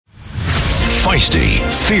Feisty,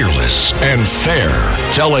 fearless, and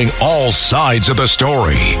fair, telling all sides of the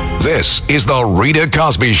story. This is The Rita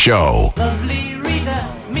Cosby Show. Lovely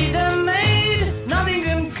Rita, meet a maid. Nothing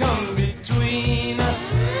can come between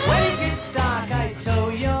us. When it gets dark, I tow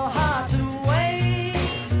your heart away.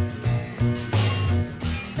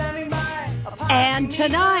 Standing by And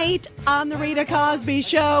tonight on The Rita Cosby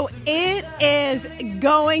Show, it is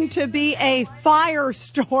going to be a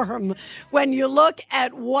firestorm when you look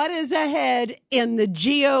at what is ahead in the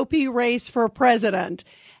GOP race for president.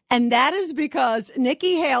 And that is because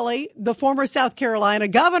Nikki Haley, the former South Carolina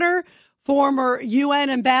governor, former UN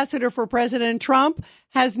ambassador for President Trump,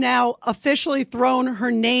 has now officially thrown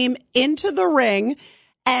her name into the ring.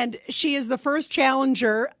 And she is the first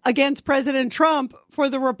challenger against President Trump for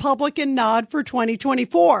the Republican nod for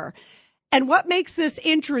 2024. And what makes this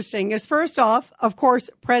interesting is, first off, of course,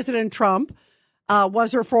 President Trump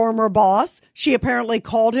was her former boss. She apparently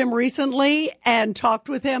called him recently and talked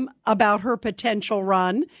with him about her potential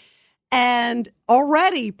run. And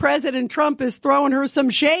already President Trump is throwing her some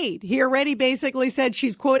shade. He already basically said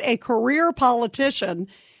she's, quote, a career politician,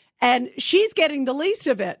 and she's getting the least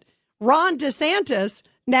of it. Ron DeSantis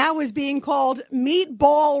now is being called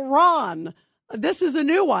Meatball Ron. This is a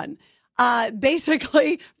new one.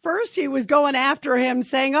 Basically, first he was going after him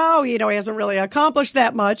saying, oh, he hasn't really accomplished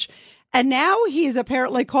that much. And now he's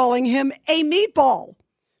apparently calling him a meatball.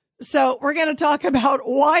 So we're going to talk about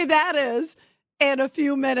why that is in a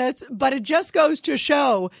few minutes. But it just goes to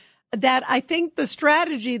show that I think the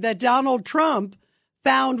strategy that Donald Trump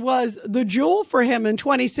found was the jewel for him in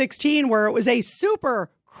 2016, where it was a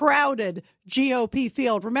super crowded GOP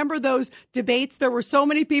field. Remember those debates? There were so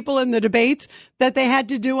many people in the debates that they had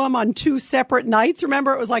to do them on two separate nights.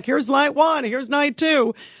 Remember, it was like, here's night one, here's night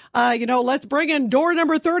two. Let's bring in door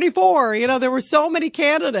number 34. There were so many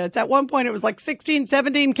candidates. At one point, it was like 16,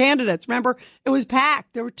 17 candidates. Remember, it was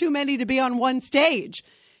packed. There were too many to be on one stage.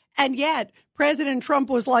 And yet, President Trump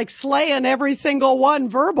was like slaying every single one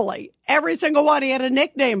verbally. Every single one he had a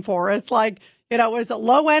nickname for. It's like, was it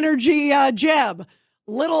low energy Jeb?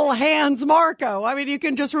 Little Hands Marco. I mean, you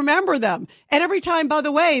can just remember them. And every time, by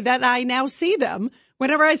the way, that I now see them,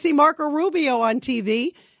 whenever I see Marco Rubio on TV,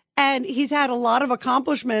 and he's had a lot of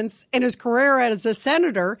accomplishments in his career as a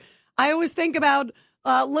senator, I always think about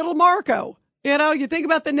Little Marco. You think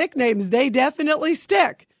about the nicknames, they definitely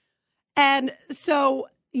stick. And so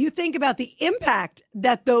you think about the impact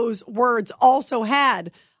that those words also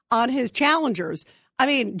had on his challengers. I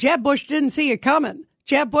mean, Jeb Bush didn't see it coming.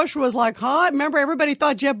 Jeb Bush was like, remember, everybody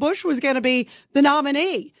thought Jeb Bush was going to be the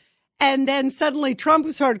nominee. And then suddenly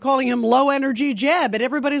Trump started calling him low energy Jeb. And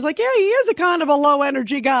everybody's like, yeah, he is a kind of a low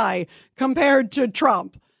energy guy compared to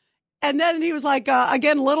Trump. And then he was like,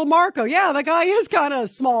 again, Little Marco. Yeah, the guy is kind of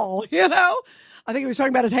small, I think he was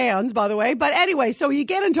talking about his hands, by the way. But anyway, so you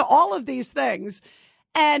get into all of these things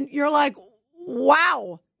and you're like,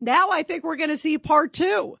 wow, now I think we're going to see part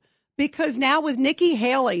two. Because now with Nikki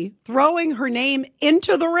Haley throwing her name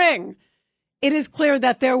into the ring, it is clear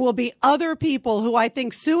that there will be other people who I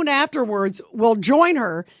think soon afterwards will join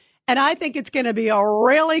her. And I think it's going to be a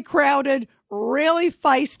really crowded, really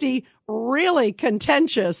feisty, really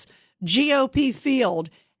contentious GOP field.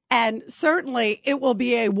 And certainly it will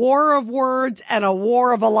be a war of words and a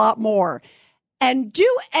war of a lot more. And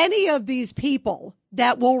do any of these people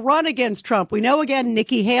that will run against Trump? We know, again,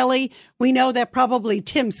 Nikki Haley. We know that probably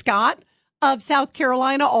Tim Scott of South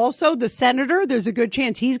Carolina, also the senator, there's a good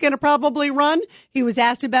chance he's going to probably run. He was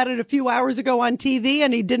asked about it a few hours ago on TV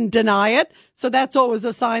and he didn't deny it. So that's always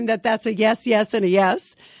a sign that that's a yes, yes, and a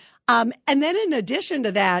yes. And then in addition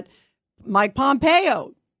to that, Mike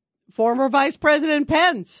Pompeo, former Vice President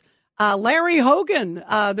Pence, Larry Hogan,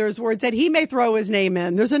 there's words that he may throw his name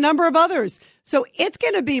in. There's a number of others. So it's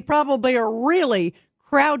going to be probably a really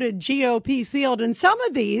crowded GOP field. And some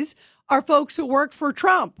of these are folks who worked for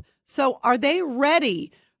Trump. So are they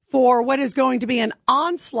ready for what is going to be an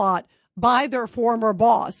onslaught by their former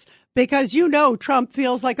boss? Because, Trump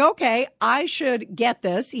feels like, okay, I should get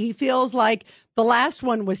this. He feels like the last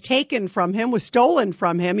one was taken from him, was stolen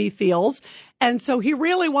from him, he feels. And so he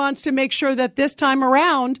really wants to make sure that this time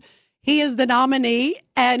around, he is the nominee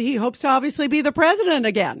and he hopes to obviously be the president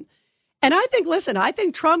again. And I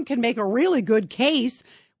think Trump can make a really good case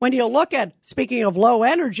when you look at, speaking of low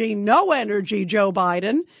energy, no energy Joe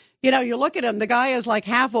Biden. You look at him, the guy is like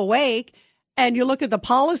half awake, and you look at the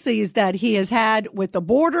policies that he has had with the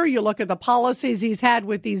border. You look at the policies he's had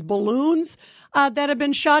with these balloons that have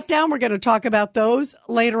been shot down. We're going to talk about those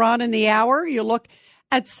later on in the hour. You look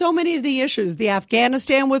at so many of the issues, the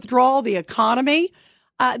Afghanistan withdrawal, the economy.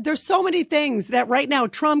 There's so many things that right now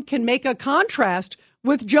Trump can make a contrast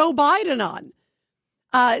with Joe Biden on.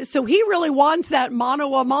 So he really wants that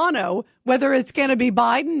mano a mano, whether it's going to be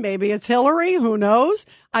Biden, maybe it's Hillary, who knows?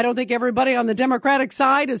 I don't think everybody on the Democratic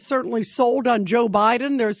side is certainly sold on Joe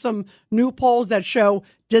Biden. There's some new polls that show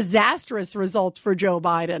disastrous results for Joe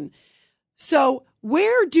Biden. So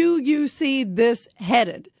where do you see this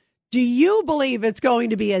headed? Do you believe it's going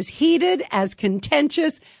to be as heated, as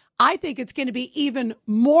contentious? I think it's going to be even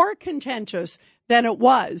more contentious than it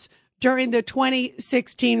was during the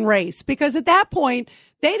 2016 race, because at that point,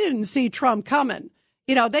 they didn't see Trump coming.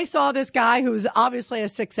 You know, they saw this guy who's obviously a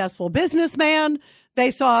successful businessman. They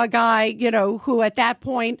saw a guy, you know, who at that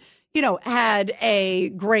point, you know, had a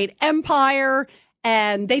great empire,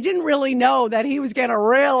 and they didn't really know that he was going to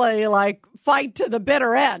really like fight to the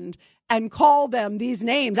bitter end and call them these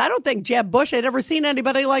names. I don't think Jeb Bush had ever seen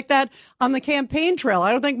anybody like that on the campaign trail.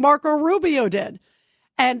 I don't think Marco Rubio did.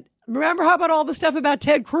 And remember, how about all the stuff about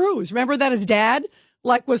Ted Cruz? Remember that his dad,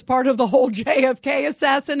 like, was part of the whole JFK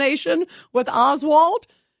assassination with Oswald?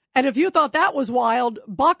 And if you thought that was wild,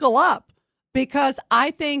 buckle up, because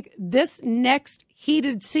I think this next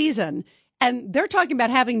heated season, and they're talking about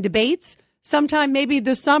having debates sometime maybe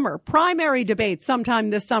this summer, primary debates sometime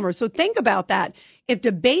this summer. So think about that. If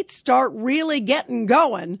debates start really getting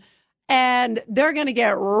going, and they're going to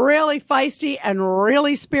get really feisty and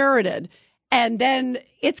really spirited, and then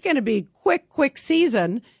it's going to be quick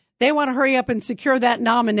season. They want to hurry up and secure that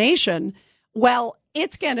nomination. Well,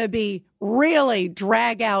 it's going to be really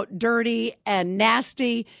drag out dirty and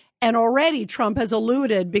nasty. And already Trump has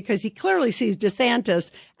alluded, because he clearly sees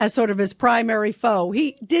DeSantis as sort of his primary foe.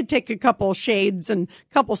 He did take a couple shades and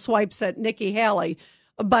a couple swipes at Nikki Haley,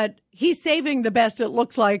 but he's saving the best, it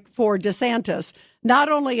looks like, for DeSantis.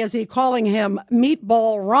 Not only is he calling him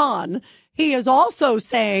Meatball Ron, he is also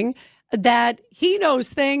saying that he knows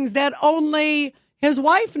things that only his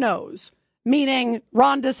wife knows, meaning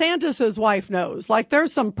Ron DeSantis's wife knows. Like,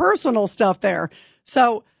 there's some personal stuff there.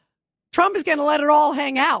 So Trump is going to let it all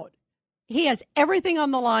hang out. He has everything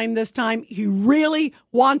on the line this time. He really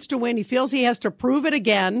wants to win. He feels he has to prove it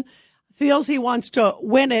again, feels he wants to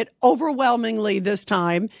win it overwhelmingly this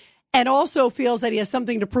time, and also feels that he has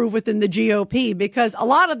something to prove within the GOP, because a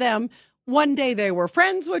lot of them, one day they were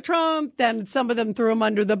friends with Trump, then some of them threw him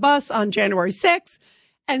under the bus on January 6th.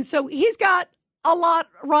 And so he's got a lot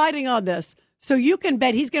riding on this. So you can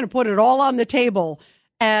bet he's going to put it all on the table.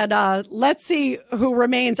 And let's see who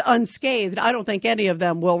remains unscathed. I don't think any of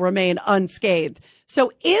them will remain unscathed.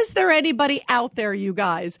 So is there anybody out there, you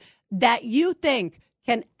guys, that you think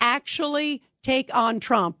can actually take on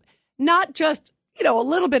Trump? Not just, you know, a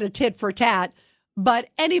little bit of tit for tat, but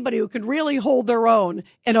anybody who can really hold their own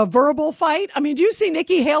in a verbal fight. I mean, do you see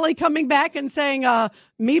Nikki Haley coming back and saying,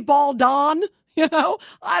 Meatball Don? You know,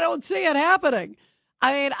 I don't see it happening.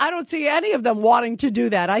 I mean, I don't see any of them wanting to do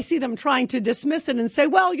that. I see them trying to dismiss it and say,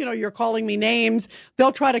 well, you know, you're calling me names.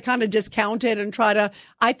 They'll try to kind of discount it and try to,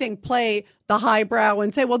 I think, play the highbrow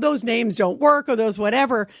and say, well, those names don't work or those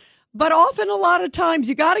whatever. But often, a lot of times,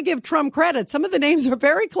 you got to give Trump credit. Some of the names are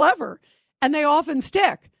very clever and they often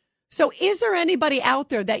stick. So is there anybody out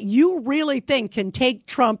there that you really think can take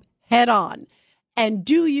Trump head on? And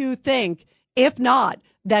do you think, if not,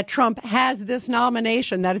 that Trump has this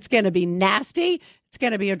nomination, that it's going to be nasty? It's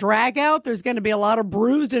going to be a drag out. There's going to be a lot of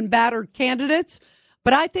bruised and battered candidates.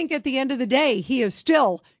 But I think at the end of the day, he is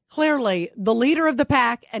still clearly the leader of the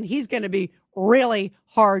pack, and he's going to be really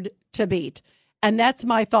hard to beat. And that's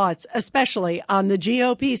my thoughts, especially on the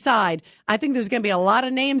GOP side. I think there's going to be a lot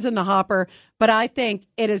of names in the hopper, but I think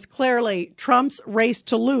it is clearly Trump's race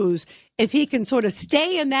to lose if he can sort of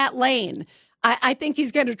stay in that lane. I think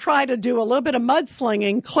he's going to try to do a little bit of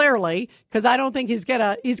mudslinging, clearly, because I don't think he's going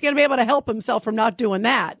to be able to help himself from not doing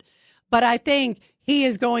that. But I think he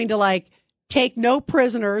is going to take no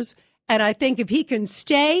prisoners. And I think if he can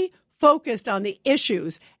stay focused on the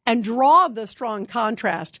issues and draw the strong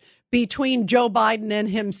contrast between Joe Biden and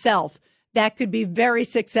himself, that could be very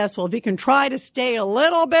successful. If he can try to stay a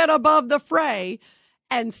little bit above the fray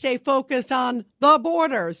and stay focused on the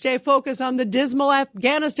border, stay focused on the dismal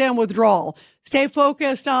Afghanistan withdrawal, stay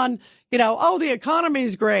focused on, the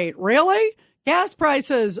economy's great. Really? Gas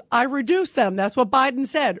prices, I reduced them. That's what Biden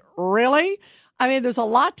said. Really? I mean, there's a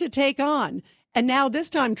lot to take on. And now this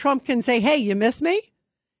time Trump can say, hey, you miss me?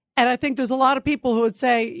 And I think there's a lot of people who would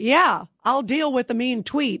say, yeah, I'll deal with the mean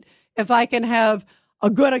tweet if I can have a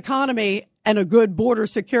good economy and a good border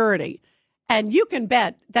security. And you can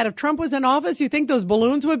bet that if Trump was in office, you think those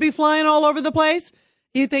balloons would be flying all over the place?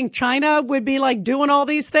 You think China would be doing all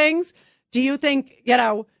these things? Do you think,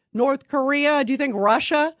 North Korea? Do you think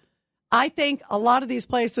Russia? I think a lot of these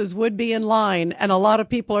places would be in line. And a lot of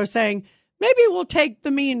people are saying, maybe we'll take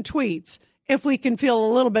the mean tweets if we can feel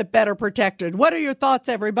a little bit better protected. What are your thoughts,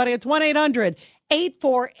 everybody? It's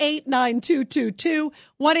 1-800-848-9222,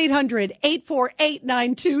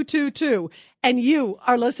 1-800-848-9222. And you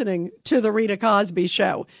are listening to The Rita Cosby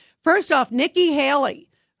Show. First off, Nikki Haley,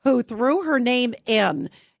 who threw her name in.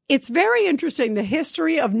 It's very interesting, the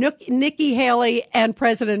history of Nikki Haley and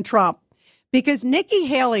President Trump, because Nikki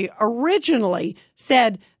Haley originally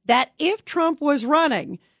said that if Trump was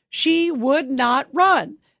running, she would not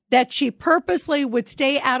run, that she purposely would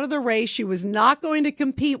stay out of the race. She was not going to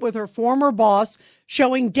compete with her former boss,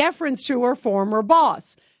 showing deference to her former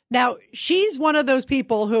boss. Now, she's one of those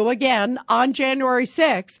people who, again, on January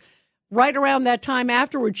 6th, right around that time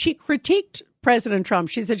afterwards, she critiqued President Trump.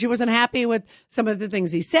 She said she wasn't happy with some of the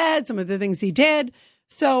things he said, some of the things he did.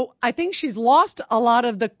 So I think she's lost a lot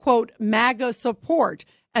of the, quote, MAGA support.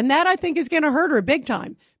 And that, I think, is going to hurt her big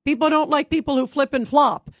time. People don't like people who flip and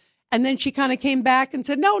flop. And then she kind of came back and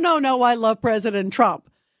said, no, I love President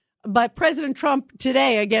Trump. But President Trump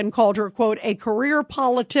today, again, called her, quote, a career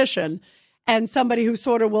politician and somebody who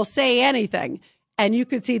sort of will say anything. And you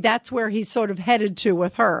could see that's where he's sort of headed to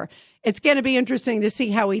with her. It's going to be interesting to see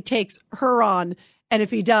how he takes her on. And if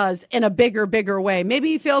he does in a bigger way, maybe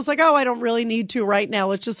he feels like, oh, I don't really need to right now.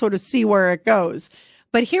 Let's just sort of see where it goes.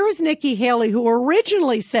 But here is Nikki Haley, who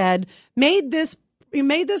originally said, made this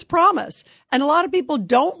promise. And a lot of people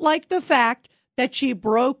don't like the fact that she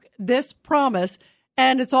broke this promise.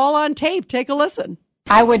 And it's all on tape. Take a listen.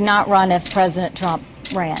 I would not run if President Trump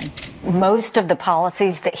ran. Most of the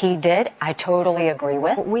policies that he did, I totally agree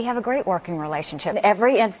with. We have a great working relationship. In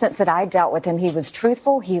every instance that I dealt with him, he was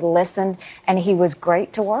truthful, he listened, and he was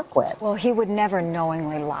great to work with. Well, he would never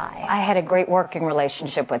knowingly lie. I had a great working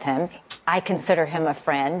relationship with him. I consider him a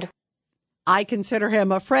friend. I consider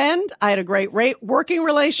him a friend. I had a great working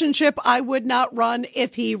relationship. I would not run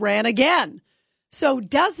if he ran again. So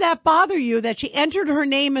does that bother you that she entered her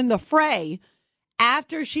name in the fray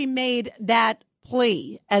after she made that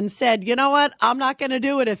plea and said, you know what, I'm not going to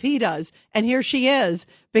do it if he does. And here she is,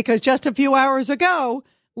 because just a few hours ago,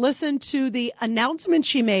 listen to the announcement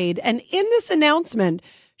she made. And in this announcement,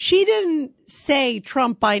 she didn't say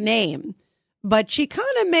Trump by name, but she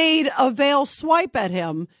kind of made a veil swipe at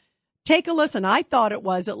him. Take a listen. I thought it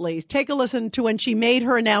was, at least. Take a listen to when she made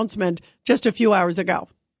her announcement just a few hours ago.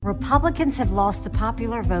 Republicans have lost the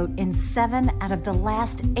popular vote in 7 out of the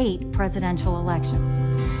last 8 presidential elections.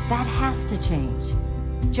 That has to change.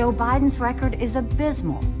 Joe Biden's record is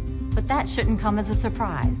abysmal, but that shouldn't come as a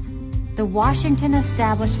surprise. The Washington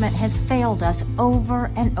establishment has failed us over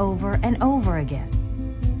and over and over again.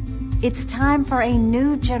 It's time for a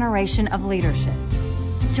new generation of leadership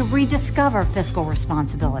to rediscover fiscal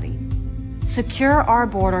responsibility, secure our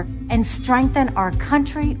border, and strengthen our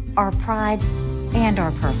country, our pride, and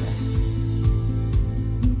our purpose.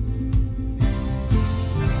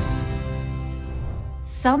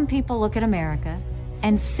 Some people look at America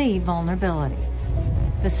and see vulnerability.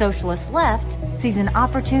 The socialist left sees an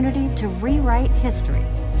opportunity to rewrite history.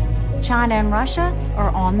 China and Russia are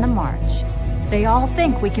on the march. They all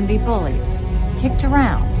think we can be bullied, kicked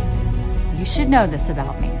around. You should know this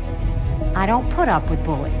about me. I don't put up with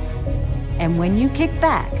bullies. And when you kick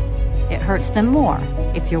back, it hurts them more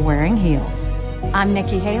if you're wearing heels. I'm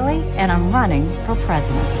Nikki Haley, and I'm running for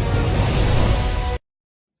president.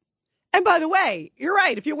 And by the way, you're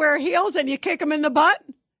right. If you wear heels and you kick them in the butt,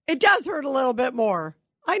 it does hurt a little bit more.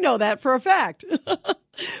 I know that for a fact.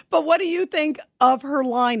 But what do you think of her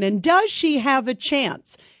line? And does she have a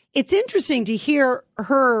chance? It's interesting to hear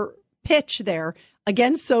her pitch there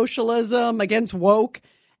against socialism, against woke,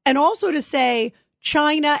 and also to say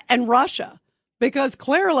China and Russia. Because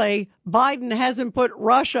clearly Biden hasn't put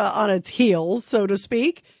Russia on its heels, so to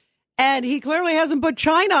speak, and he clearly hasn't put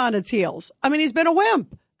China on its heels. I mean, he's been a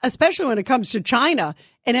wimp, especially when it comes to China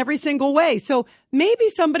in every single way. So maybe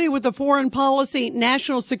somebody with a foreign policy,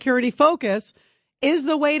 national security focus is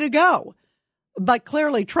the way to go. But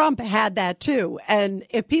clearly Trump had that too. And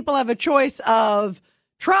if people have a choice of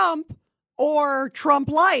Trump or Trump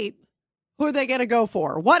light, who are they going to go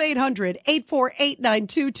for?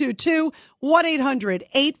 1-800-848-9222,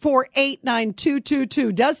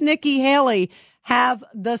 1-800-848-9222. Does Nikki Haley have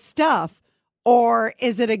the stuff, or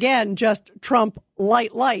is it, again, just Trump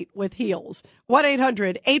light with heels?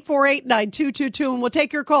 1-800-848-9222, and we'll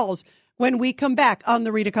take your calls when we come back on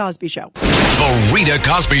The Rita Cosby Show. The Rita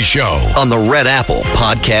Cosby Show on the Red Apple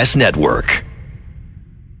Podcast Network.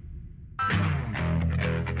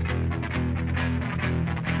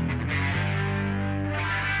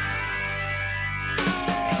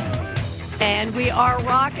 And we are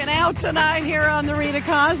rocking out tonight here on The Rita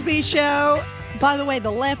Cosby Show. By the way,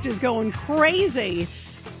 the left is going crazy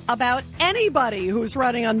about anybody who's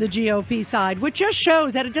running on the GOP side, which just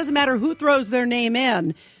shows that it doesn't matter who throws their name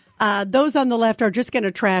in. Those on the left are just going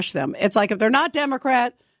to trash them. It's like if they're not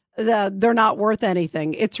Democrat, they're not worth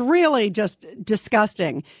anything. It's really just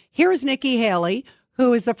disgusting. Here's Nikki Haley,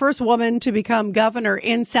 who is the first woman to become governor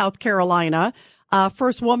in South Carolina,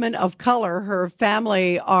 first woman of color. Her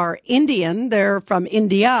family are Indian. They're from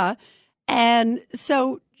India. And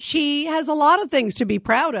so she has a lot of things to be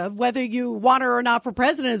proud of. Whether you want her or not for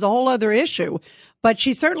president is a whole other issue. But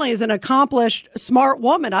she certainly is an accomplished, smart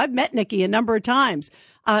woman. I've met Nikki a number of times.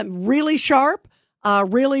 Really sharp,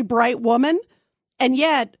 really bright woman. And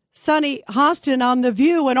yet, Sunny Hostin on The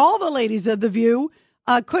View and all the ladies of The View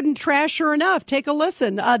couldn't trash her enough. Take a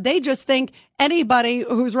listen. They just think anybody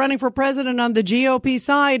who's running for president on the GOP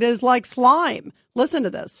side is like slime. Listen to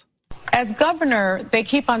this. As governor, they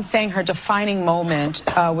keep on saying her defining moment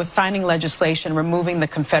was signing legislation removing the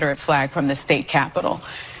Confederate flag from the state capitol.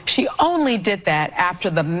 She only did that after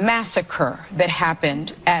the massacre that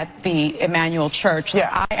happened at the Emmanuel Church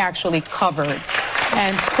that I actually covered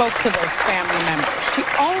and spoke to those family members. She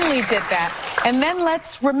only did that. And then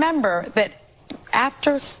let's remember that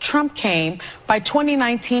after Trump came, by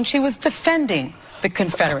 2019, she was defending the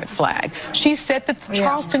Confederate flag. She said that the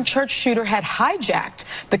Charleston church shooter had hijacked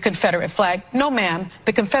the Confederate flag. No, ma'am,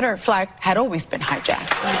 the Confederate flag had always been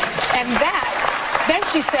hijacked. And then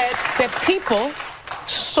she said that people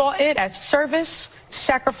saw it as service,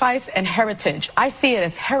 sacrifice, and heritage. I see it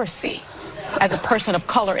as heresy as a person of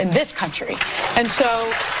color in this country. And so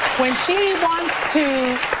when she wants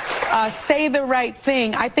to say the right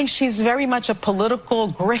thing, I think she's very much a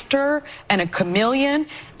political grifter and a chameleon.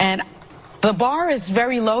 And the bar is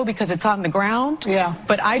very low because it's on the ground. Yeah.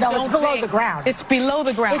 But I don't it's below the ground. It's below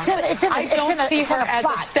the ground. I don't see her as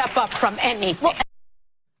a step up from anything.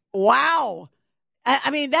 Wow.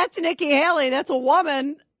 I mean, that's Nikki Haley. That's a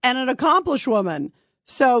woman and an accomplished woman.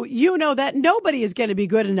 So you know that nobody is going to be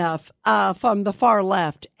good enough from the far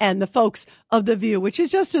left and the folks of The View, which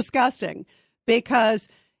is just disgusting, because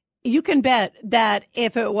you can bet that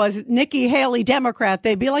if it was Nikki Haley, Democrat,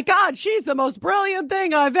 they'd be like, God, she's the most brilliant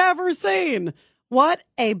thing I've ever seen. What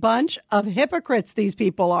a bunch of hypocrites these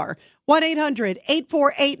people are.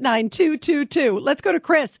 1-800-848-9222. Let's go to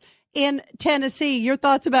Chris in Tennessee. Your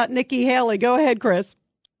thoughts about Nikki Haley. Go ahead, Chris.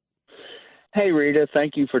 Hey, Rita,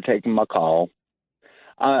 thank you for taking my call.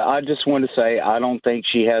 I just want to say I don't think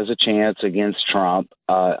she has a chance against Trump.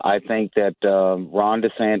 I think that Ron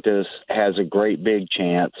DeSantis has a great big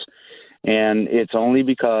chance, and it's only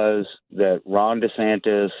because that Ron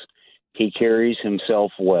DeSantis, he carries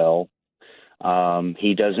himself well.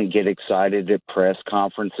 He doesn't get excited at press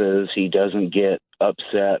conferences. He doesn't get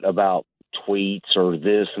upset about tweets or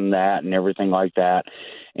this and that and everything like that.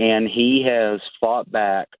 And he has fought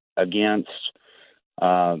back against,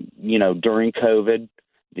 during COVID,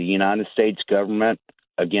 the United States government,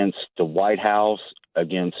 against the White House,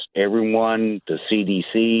 against everyone, the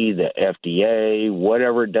CDC, the FDA,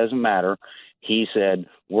 whatever, it doesn't matter. He said,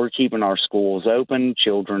 we're keeping our schools open.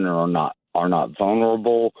 Children are not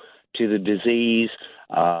vulnerable to the disease.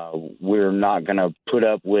 We're not going to put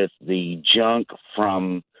up with the junk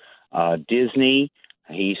from Disney.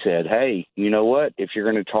 He said, hey, you know what? If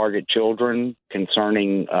you're going to target children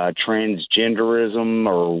concerning transgenderism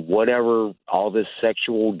or whatever, all this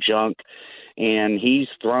sexual junk, and he has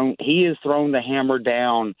thrown the hammer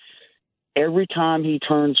down every time he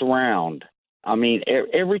turns around. I mean,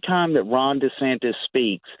 every time that Ron DeSantis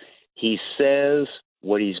speaks, he says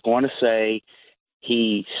what he's going to say.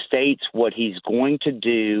 He states what he's going to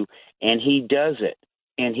do, and he does it,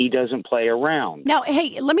 and he doesn't play around. Now,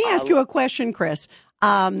 hey, let me ask you a question, Chris.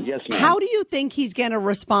 Yes, ma'am. How do you think he's going to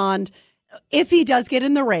respond if he does get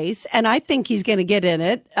in the race? And I think he's going to get in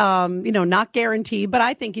it, not guaranteed, but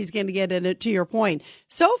I think he's going to get in it, to your point.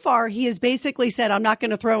 So far, he has basically said, I'm not going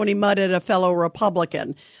to throw any mud at a fellow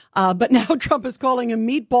Republican. But now Trump is calling him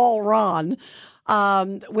Meatball Ron.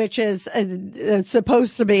 Which is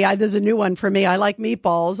supposed to be, there's a new one for me. I like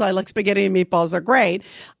meatballs. I like spaghetti and meatballs are great.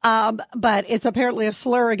 But it's apparently a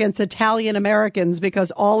slur against Italian Americans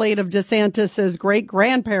because all 8 of DeSantis's great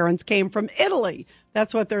grandparents came from Italy.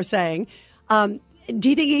 That's what they're saying. Do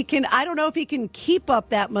you think he can, I don't know if he can keep up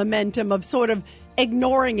that momentum of sort of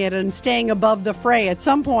ignoring it and staying above the fray. At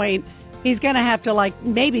some point, he's going to have to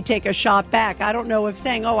maybe take a shot back. I don't know if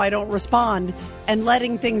saying, I don't respond and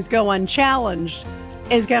letting things go unchallenged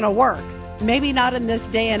is going to work. Maybe not in this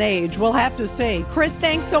day and age. We'll have to see. Chris,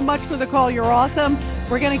 thanks so much for the call. You're awesome.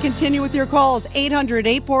 We're going to continue with your calls.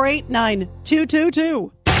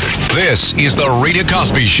 800-848-9222. This is the Rita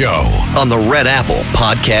Cosby Show on the Red Apple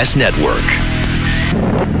Podcast Network.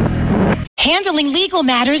 Handling legal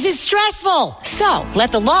matters is stressful. So,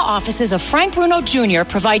 let the law offices of Frank Bruno Jr.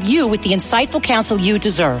 provide you with the insightful counsel you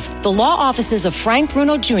deserve. The law offices of Frank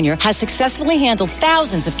Bruno Jr. has successfully handled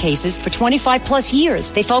thousands of cases for 25 plus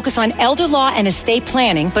years. They focus on elder law and estate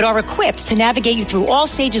planning, but are equipped to navigate you through all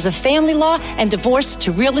stages of family law and divorce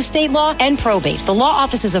to real estate law and probate. The law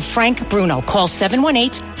offices of Frank Bruno. Call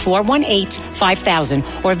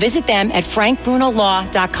 718-418-5000 or visit them at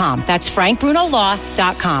frankbrunolaw.com. That's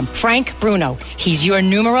frankbrunolaw.com. Frank Bruno. He's your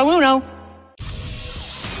numero uno.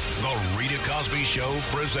 The Rita Cosby Show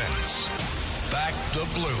presents Back the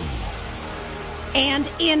Blue. And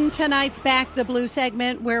in tonight's Back the Blue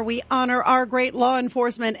segment, where we honor our great law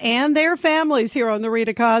enforcement and their families here on the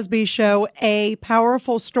Rita Cosby Show, a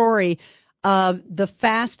powerful story of the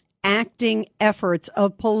fast-acting efforts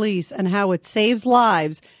of police and how it saves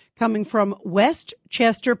lives coming from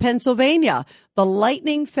Westchester, Pennsylvania. The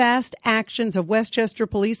lightning-fast actions of Westchester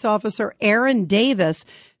police officer Aaron Davis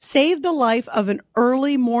saved the life of an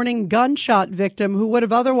early morning gunshot victim who would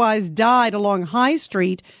have otherwise died along High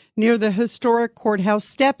Street near the historic courthouse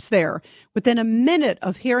steps there. Within a minute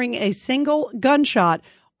of hearing a single gunshot,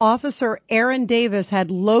 Officer Aaron Davis had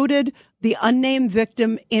loaded the unnamed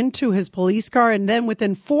victim into his police car, and then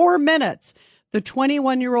within 4 minutes, the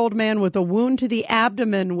 21-year-old man with a wound to the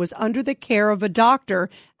abdomen was under the care of a doctor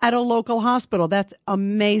at a local hospital. That's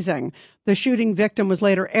amazing. The shooting victim was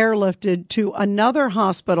later airlifted to another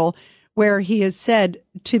hospital where he is said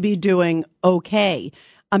to be doing okay.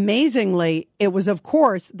 Amazingly, it was, of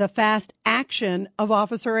course, the fast action of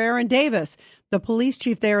Officer Aaron Davis. The police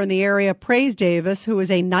chief there in the area praised Davis, who is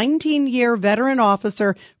a 19-year veteran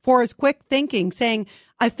officer, for his quick thinking, saying,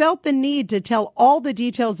 "I felt the need to tell all the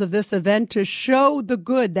details of this event to show the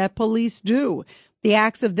good that police do. The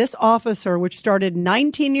acts of this officer, which started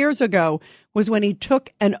 19 years ago, was when he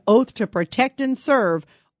took an oath to protect and serve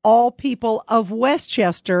all people of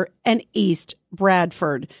Westchester and East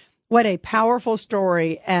Bradford." What a powerful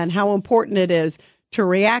story, and how important it is to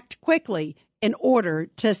react quickly in order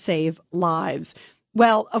to save lives.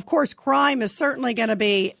 Well, of course, crime is certainly going to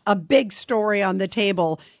be a big story on the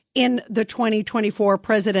table in the 2024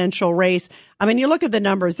 presidential race. I mean, you look at the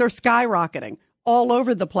numbers, they're skyrocketing all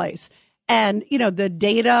over the place. And, you know, the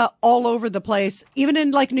data all over the place, even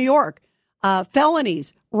in like New York,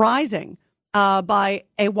 felonies rising by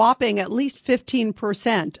a whopping at least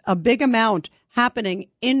 15%, a big amount happening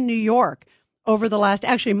in New York over the last,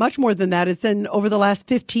 actually much more than that. It's in over the last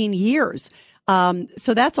 15 years.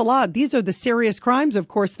 So that's a lot. These are the serious crimes, of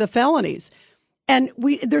course, the felonies. And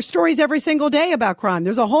there's stories every single day about crime.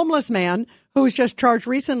 There's a homeless man who was just charged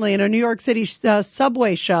recently in a New York City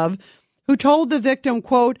subway shove who told the victim,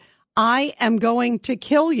 quote, "I am going to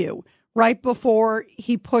kill you," right before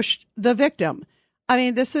he pushed the victim. I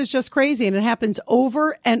mean, this is just crazy. And it happens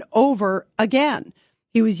over and over again.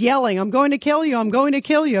 He was yelling, "I'm going to kill you. I'm going to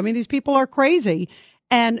kill you." I mean, these people are crazy.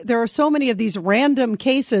 And there are so many of these random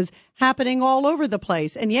cases happening all over the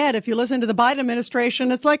place. And yet, if you listen to the Biden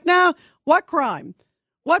administration, it's like, no, what crime?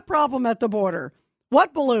 What problem at the border?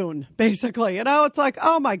 What balloon, basically? You know, it's like,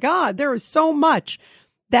 oh, my God, there is so much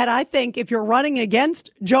that I think if you're running against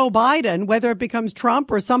Joe Biden, whether it becomes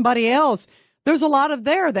Trump or somebody else, there's a lot of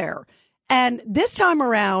there. And this time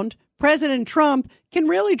around, President Trump can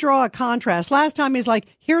really draw a contrast. Last time he's like,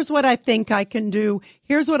 here's what I think I can do.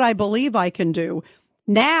 Here's what I believe I can do.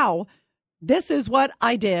 Now, this is what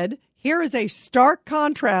I did. Here is a stark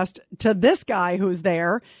contrast to this guy who's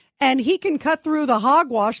there, and he can cut through the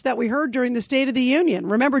hogwash that we heard during the State of the Union.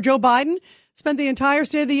 Remember, Joe Biden spent the entire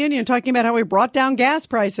State of the Union talking about how he brought down gas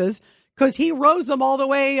prices because he rose them all the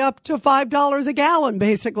way up to $5 a gallon,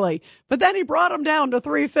 basically. But then he brought them down to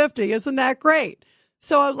 $3.50. Isn't that great?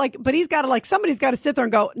 So, but he's got to, somebody's got to sit there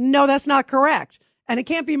and go, no, that's not correct. And it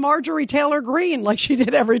can't be Marjorie Taylor Greene like she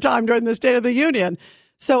did every time during the State of the Union.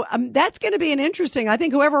 So that's going to be an interesting, I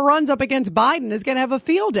think whoever runs up against Biden is going to have a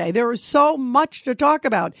field day. There is so much to talk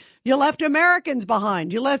about. You left Americans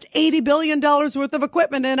behind. You left $80 billion worth of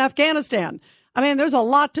equipment in Afghanistan. I mean, there's a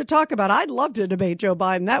lot to talk about. I'd love to debate Joe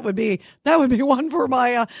Biden. That would be one for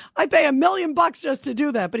my, I'd pay $1 million just to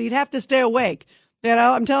do that, but he'd have to stay awake. You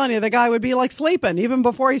know, I'm telling you, the guy would be like sleeping even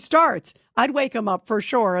before he starts. I'd wake him up for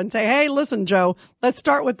sure and say, hey, listen, Joe, let's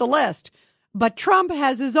start with the list. But Trump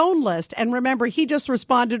has his own list. And remember, he just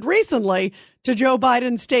responded recently to Joe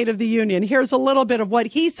Biden's State of the Union. Here's a little bit of what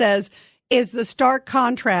he says is the stark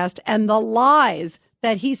contrast and the lies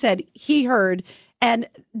that he said he heard. And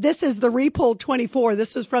this is the Repoll 24.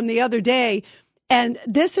 This is from the other day. And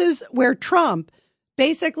this is where Trump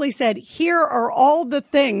basically said, here are all the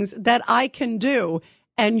things that I can do.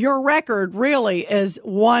 And your record really is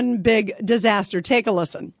one big disaster. Take a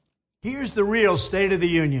listen. Here's the real State of the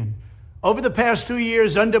Union. Over the past 2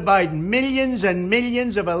 years under Biden, millions and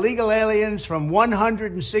millions of illegal aliens from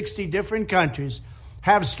 160 different countries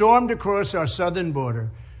have stormed across our southern border.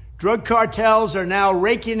 Drug cartels are now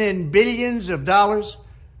raking in billions of dollars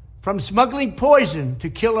from smuggling poison to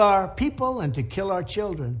kill our people and to kill our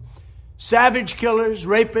children. Savage killers,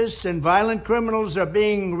 rapists, and violent criminals are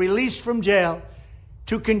being released from jail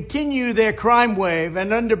to continue their crime wave.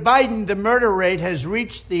 And under Biden, the murder rate has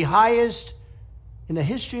reached the highest in the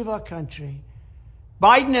history of our country.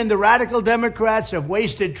 Biden and the radical Democrats have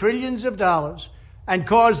wasted trillions of dollars and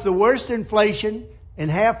caused the worst inflation in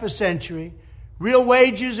half a century. Real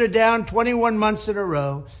wages are down 21 months in a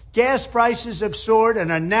row. Gas prices have soared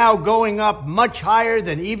and are now going up much higher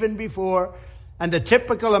than even before. And the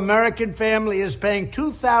typical American family is paying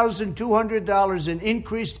 $2,200 in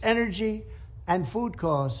increased energy and food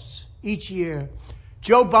costs each year.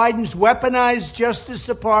 Joe Biden's weaponized Justice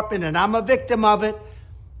Department, and I'm a victim of it,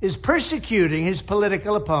 is persecuting his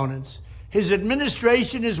political opponents. His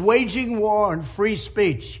administration is waging war on free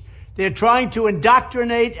speech. They're trying to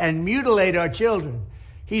indoctrinate and mutilate our children.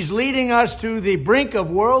 He's leading us to the brink of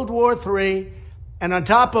World War III. And on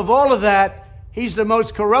top of all of that, he's the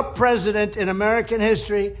most corrupt president in American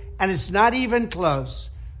history, and it's not even close.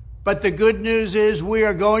 But the good news is we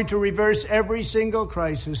are going to reverse every single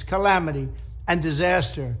crisis, calamity, and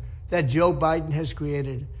disaster that Joe Biden has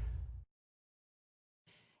created.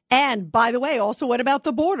 And by the way, also, what about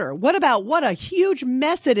the border? What about what a huge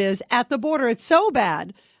mess it is at the border? It's so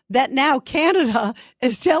bad that now Canada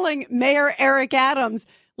is telling Mayor Eric Adams,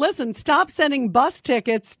 listen, stop sending bus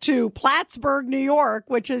tickets to Plattsburgh, New York,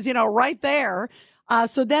 which is, right there.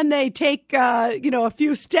 So then they take, a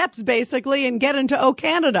few steps basically and get into O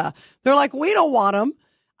Canada. They're like, we don't want them.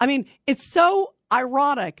 I mean, it's so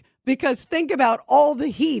ironic because think about all the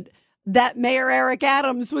heat that Mayor Eric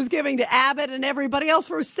Adams was giving to Abbott and everybody else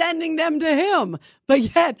for sending them to him.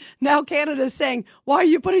 But yet now Canada's saying, why are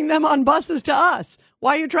you putting them on buses to us?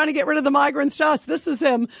 Why are you trying to get rid of the migrants to us? This is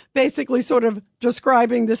him basically sort of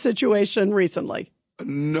describing the situation recently.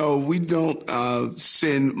 No, we don't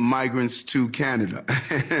send migrants to Canada.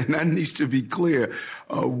 And that needs to be clear.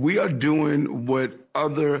 We are doing what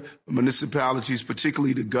other municipalities,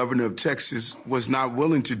 particularly the governor of Texas, was not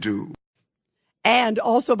willing to do. And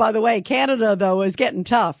also, by the way, Canada, though, is getting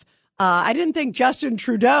tough. I didn't think Justin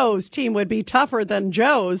Trudeau's team would be tougher than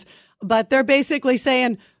Joe's, but they're basically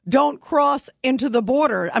saying, don't cross into the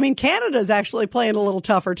border. I mean, Canada's actually playing a little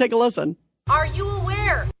tougher. Take a listen. Are you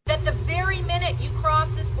aware that the very minute you cross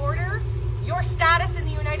this border, your status in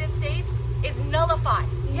the United States is nullified?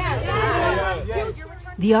 Yes.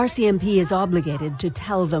 The RCMP is obligated to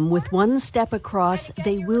tell them with one step across,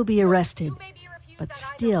 they will be arrested. But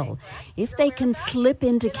still, if they can slip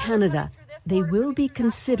into Canada, they will be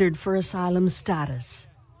considered for asylum status.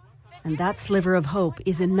 And that sliver of hope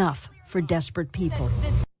is enough for desperate people.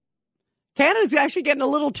 Canada's actually getting a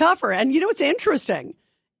little tougher. And what's interesting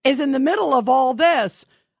is in the middle of all this,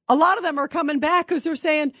 a lot of them are coming back because they're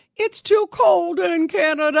saying, it's too cold in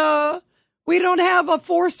Canada. We don't have a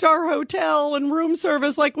 4-star hotel and room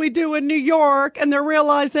service like we do in New York. And they're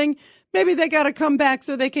realizing maybe they got to come back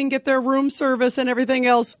so they can get their room service and everything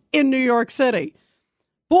else in New York City.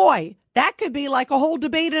 Boy, that could be like a whole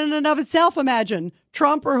debate in and of itself. Imagine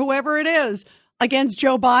Trump or whoever it is against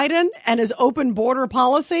Joe Biden and his open border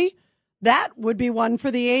policy. That would be one for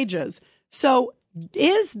the ages. So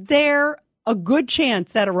is there a good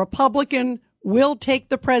chance that a Republican will take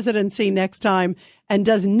the presidency next time? And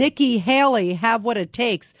does Nikki Haley have what it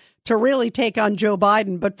takes to really take on Joe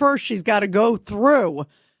Biden? But first, she's got to go through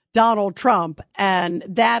Donald Trump. And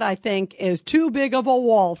that, I think, is too big of a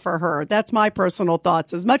wall for her. That's my personal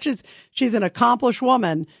thoughts. As much as she's an accomplished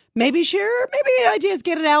woman, maybe ideas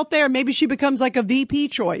get it out there. Maybe she becomes like a VP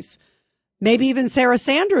choice. Maybe even Sarah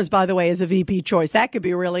Sanders, by the way, is a VP choice. That could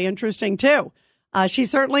be really interesting, too.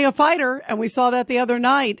 She's certainly a fighter, and we saw that the other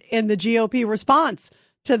night in the GOP response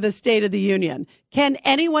to the State of the Union. Can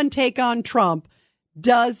anyone take on Trump?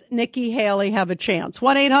 Does Nikki Haley have a chance?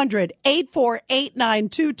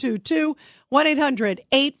 1-800-848-9222.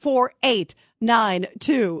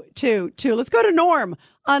 1-800-848-9222. Let's go to Norm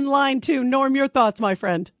on line 2. Norm, your thoughts, my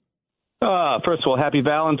friend. First of all, happy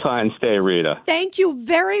Valentine's Day, Rita. Thank you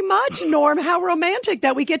very much, Norm. How romantic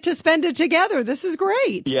that we get to spend it together. This is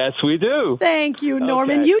great. Yes, we do. Thank you,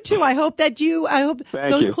 Norm. Okay. And you too. I hope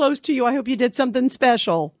those close to you, I hope you did something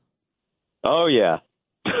special. Oh, yeah.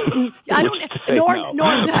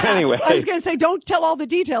 Norm, anyway. I was going to say, don't tell all the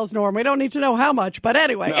details, Norm. We don't need to know how much, but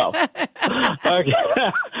anyway. No. Okay.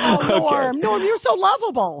 Oh, Norm, you're so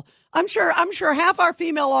lovable. I'm sure half our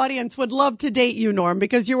female audience would love to date you, Norm,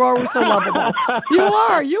 because you're always so lovable. You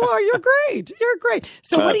are. You're great. You're great.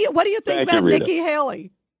 So what do you think about Nikki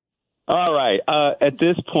Haley? All right. At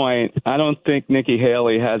this point, I don't think Nikki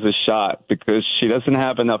Haley has a shot because she doesn't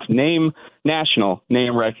have enough national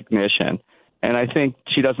name recognition. And I think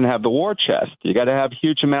she doesn't have the war chest. You got to have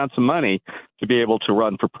huge amounts of money to be able to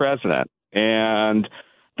run for president. And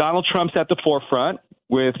Donald Trump's at the forefront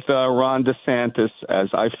with Ron DeSantis, as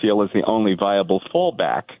I feel, is the only viable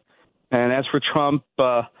fallback. And as for Trump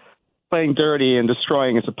playing dirty and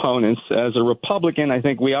destroying his opponents, as a Republican, I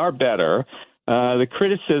think we are better. The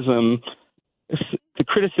criticism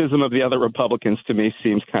of the other Republicans to me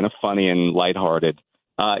seems kind of funny and lighthearted.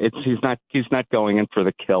 He's not going in for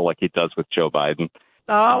the kill like he does with Joe Biden.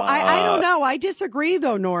 Oh, I don't know. I disagree,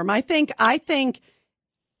 though, Norm. I think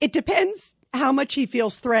it depends how much he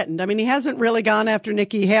feels threatened. I mean, he hasn't really gone after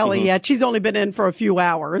Nikki Haley yet. She's only been in for a few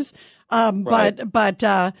hours. But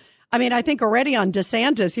I mean, I think already on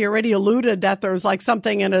DeSantis, he already alluded that there's like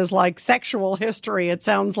something in his like sexual history. It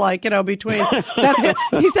sounds like, between that,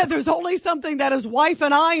 he said there's only something that his wife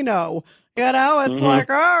and I know, it's like,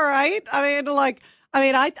 all right.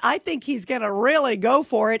 I think he's going to really go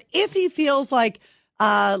for it if he feels like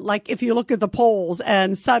if you look at the polls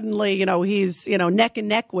and suddenly, he's, neck and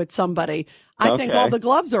neck with somebody. I think all the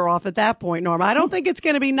gloves are off at that point, Norm. I don't think it's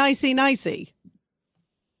going to be nicey.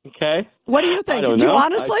 Okay. What do you think? Do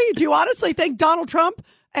you honestly think Donald Trump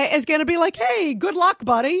is going to be like, hey, good luck,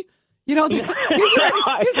 buddy? He's already calling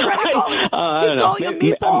him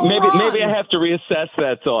meatball. Maybe I have to reassess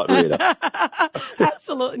that thought, Rita.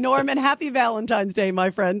 Absolutely. Norman, happy Valentine's Day, my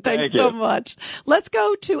friend. Thanks so much. Let's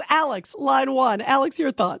go to Alex, line 1. Alex,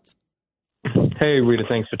 your thoughts. Hey, Rita,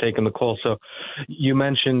 thanks for taking the call. So you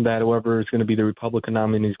mentioned that whoever is going to be the Republican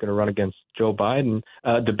nominee is going to run against Joe Biden,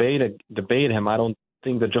 debate him. I don't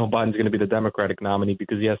think that Joe Biden's going to be the Democratic nominee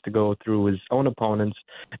because he has to go through his own opponents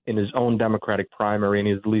in his own Democratic primary, and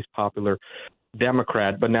he's the least popular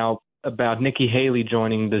Democrat. But now about Nikki Haley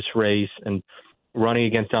joining this race and running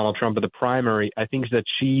against Donald Trump in the primary, I think that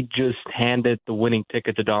she just handed the winning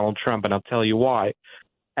ticket to Donald Trump, and I'll tell you why.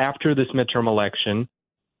 After this midterm election,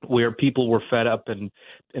 where people were fed up and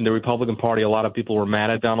in the Republican Party, a lot of people were mad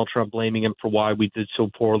at Donald Trump, blaming him for why we did so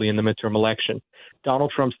poorly in the midterm election.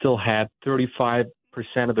 Donald Trump still had 35%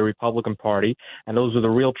 of the Republican Party, and those are the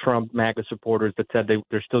real Trump MAGA supporters that said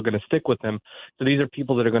they're still going to stick with him. So these are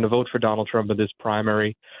people that are going to vote for Donald Trump in this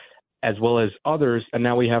primary, as well as others. And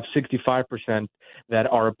now we have 65% that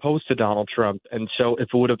are opposed to Donald Trump. And so if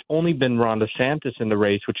it would have only been Ron DeSantis in the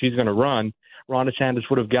race, which he's going to run, Ron DeSantis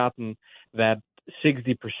would have gotten that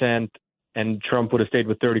 60% and Trump would have stayed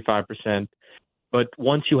with 35%. But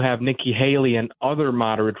once you have Nikki Haley and other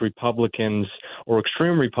moderate Republicans or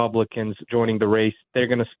extreme Republicans joining the race, they're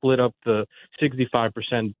going to split up the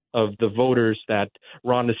 65% of the voters that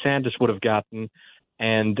Ron DeSantis would have gotten,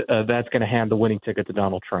 and that's going to hand the winning ticket to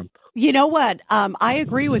Donald Trump. You know what? I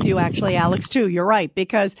agree with you, actually, Alex, too. You're right,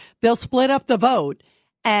 because they'll split up the vote,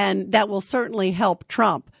 and that will certainly help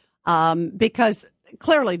Trump, because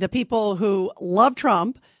clearly the people who love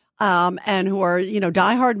Trump and who are,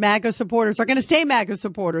 diehard MAGA supporters are going to stay MAGA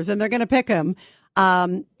supporters, and they're going to pick him.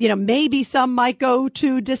 Maybe some might go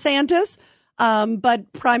to DeSantis,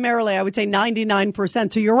 but primarily I would say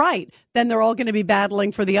 99%. So you're right. Then they're all going to be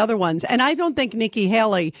battling for the other ones. And I don't think Nikki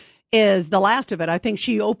Haley is the last of it. I think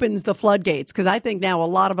she opens the floodgates, because I think now a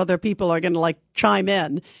lot of other people are going to chime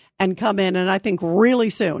in and come in. And I think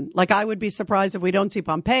really soon, I would be surprised if we don't see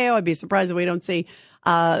Pompeo. I'd be surprised if we don't see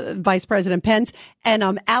Vice President Pence.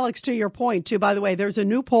 And Alex, to your point, too, by the way, there's a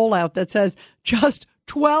new poll out that says just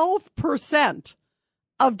 12%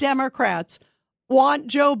 of Democrats want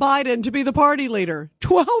Joe Biden to be the party leader.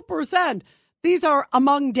 12%. These are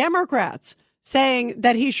among Democrats saying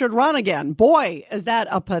that he should run again. Boy, is that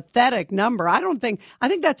a pathetic number. I think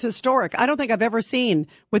that's historic. I don't think I've ever seen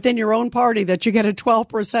within your own party that you get a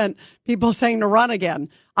 12% people saying to run again.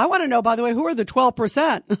 I want to know, by the way, who are the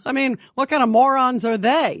 12%? I mean, what kind of morons are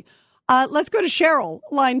they? Let's go to Cheryl,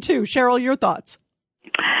 line 2. Cheryl, your thoughts.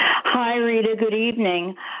 Hi, Rita. Good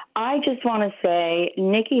evening. I just want to say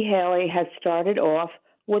Nikki Haley has started off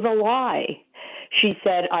with a lie. She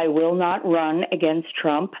said, I will not run against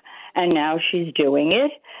Trump, and now she's doing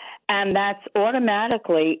it. And that's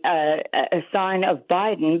automatically a sign of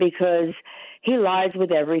Biden, because he lies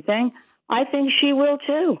with everything. I think she will,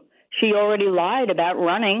 too. She already lied about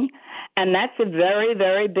running, and that's a very,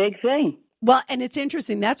 very big thing. Well, and it's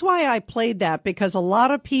interesting. That's why I played that, because a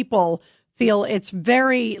lot of people feel it's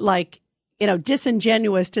very,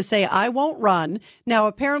 disingenuous to say, I won't run. Now,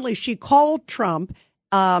 apparently she called Trump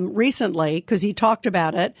recently, because he talked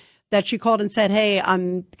about it, that she called and said, hey,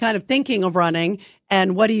 I'm kind of thinking of running.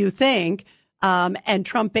 And what do you think? And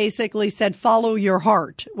Trump basically said, follow your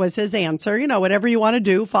heart was his answer. Whatever you want to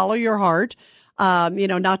do, follow your heart.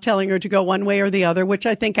 Not telling her to go one way or the other, which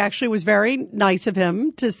I think actually was very nice of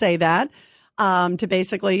him to say that. To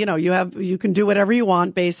basically, you can do whatever you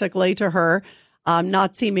want, basically, to her,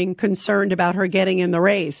 not seeming concerned about her getting in the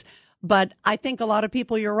race. But I think a lot of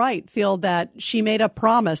people, you're right, feel that she made a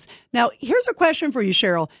promise. Now, here's a question for you,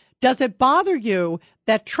 Cheryl. Does it bother you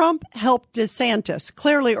that Trump helped DeSantis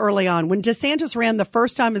clearly early on? When DeSantis ran the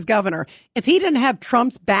first time as governor, if he didn't have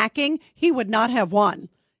Trump's backing, he would not have won.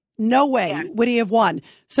 No way would he have won.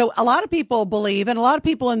 So a lot of people believe, and a lot of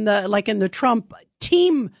people in the Trump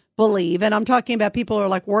team believe, and I'm talking about people who are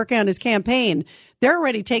like working on his campaign, they're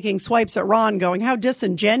already taking swipes at Ron going, how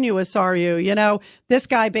disingenuous are you? This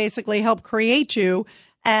guy basically helped create you.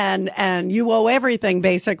 And you owe everything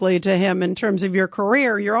basically to him in terms of your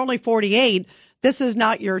career. You're only 48. This is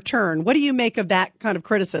not your turn. What do you make of that kind of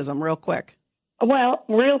criticism real quick? Well,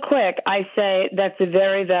 real quick, I say that's a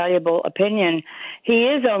very valuable opinion. He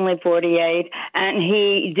is only 48 and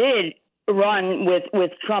he did run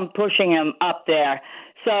with Trump pushing him up there.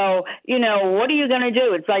 So, what are you going to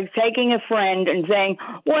do? It's like taking a friend and saying,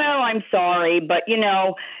 well, I'm sorry, but,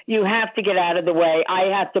 you have to get out of the way. I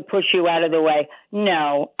have to push you out of the way.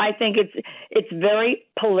 No, I think it's very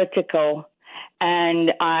political,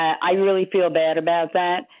 and I really feel bad about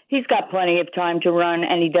that. He's got plenty of time to run,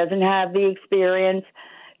 and he doesn't have the experience.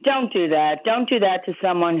 Don't do that. Don't do that to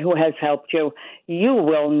someone who has helped you. You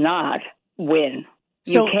will not win.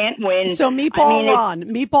 You can't win. So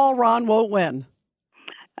Meatball Ron won't win.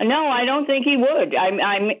 No, I don't think he would.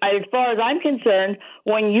 As far as I'm concerned,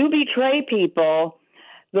 when you betray people,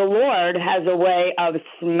 the Lord has a way of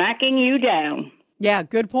smacking you down. Yeah,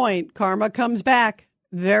 good point. Karma comes back.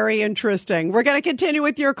 Very interesting. We're going to continue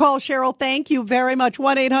with your call, Cheryl. Thank you very much.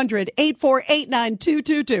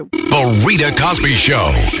 1-800-848-9222. The Rita Cosby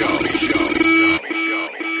Show.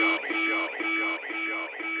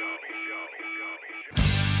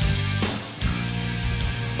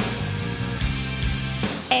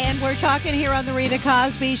 And we're talking here on the Rita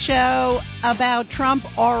Cosby Show about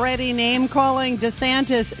Trump already name-calling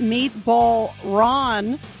DeSantis Meatball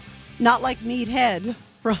Ron, not like Meathead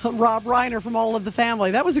from Rob Reiner from All of the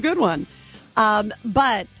Family. That was a good one.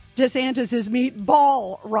 But DeSantis is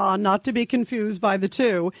Meatball Ron, not to be confused by the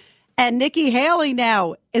two. And Nikki Haley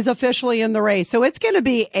now is officially in the race. So it's going to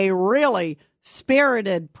be a really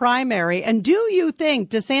spirited primary. And do you think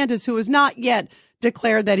DeSantis, who is not yet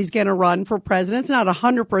declared that he's going to run for president, it's not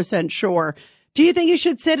 100% sure, do you think he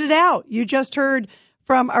should sit it out? You just heard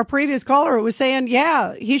from our previous caller who was saying,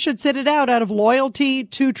 yeah, he should sit it out of loyalty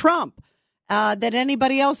to Trump, that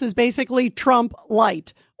anybody else is basically Trump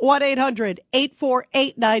light.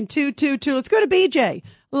 1-800-848-9222. Let's go to BJ,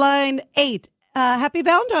 line 8. Happy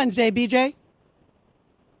Valentine's Day, BJ.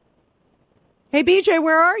 Hey, BJ,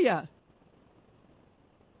 where are you?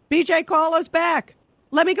 BJ, call us back.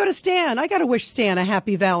 Let me go to Stan. I got to wish Stan a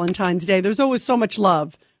happy Valentine's Day. There's always so much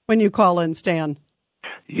love when you call in, Stan.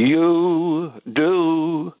 You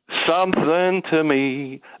do something to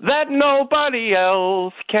me that nobody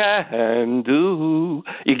else can do.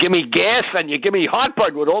 You give me gas and you give me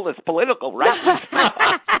heartburn with all this political rap.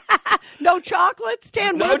 No chocolate,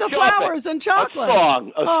 Stan. No where are the chocolate. Flowers and chocolate? A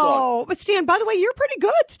song. Oh, but Stan, by the way, you're pretty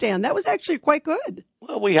good, Stan. That was actually quite good.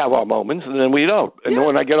 Well, we have our moments, and then we don't. And then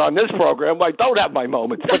when I get on this program, I don't have my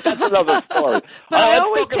moments. But that's another story. But I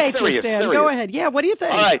always talking take serious, you, Stan. serious. Go ahead. Yeah, what do you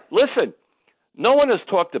think? All right, listen. No one has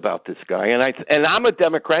talked about this guy, and I'm a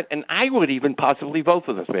Democrat, and I would even possibly vote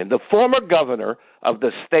for this man. The former governor of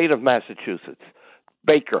the state of Massachusetts,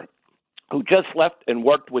 Baker, who just left and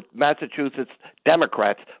worked with Massachusetts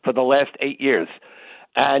Democrats for the last 8 years.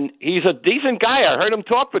 And he's a decent guy. I heard him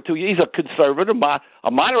talk for 2 years. He's a conservative, a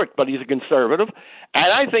moderate, but he's a conservative. And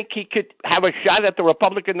I think he could have a shot at the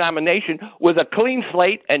Republican nomination with a clean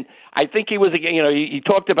slate. And I think he was, he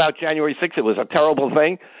talked about January 6th. It was a terrible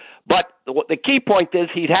thing. But the key point is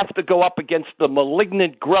he'd have to go up against the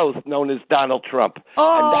malignant growth known as Donald Trump. And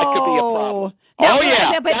that could be a problem. That's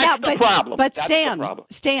the problem. But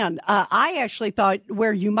Stan, I actually thought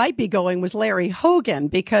where you might be going was Larry Hogan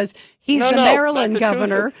because he's the Maryland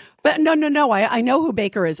governor. But no. I know who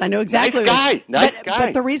Baker is. I know exactly nice guy.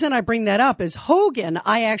 But the reason I bring that up is Hogan,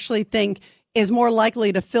 I actually think, is more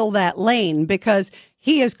likely to fill that lane because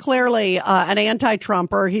he is clearly an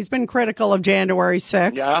anti-Trumper. He's been critical of January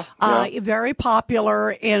 6th. Very popular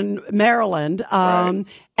in Maryland, and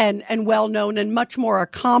well-known and much more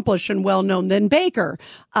accomplished and well-known than Baker.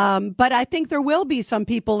 But I think there will be some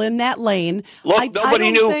people in that lane. Look,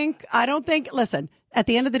 nobody knew. I don't think, listen, at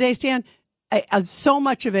the end of the day, Stan, so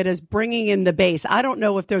much of it is bringing in the base. I don't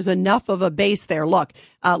know if there's enough of a base there. Look,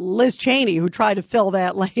 Liz Cheney, who tried to fill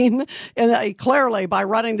that lane clearly by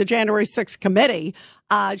running the January 6th committee,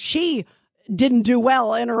 she didn't do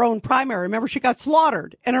well in her own primary. Remember, she got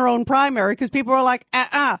slaughtered in her own primary because people were like,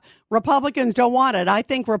 Republicans don't want it. I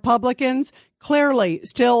think Republicans clearly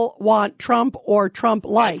still want Trump or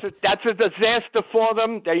Trump-like. That's a disaster for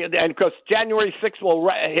them, and because January 6th will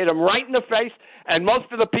hit them right in the face, and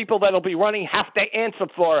most of the people that will be running have to answer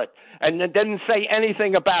for it, and didn't say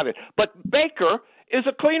anything about it. But Baker is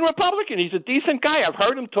a clean Republican. He's a decent guy. I've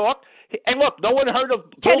heard him talk. And look, no one heard of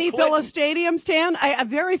Bill Can he Clinton. fill a stadium, Stan?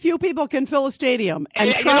 Very few people can fill a stadium, and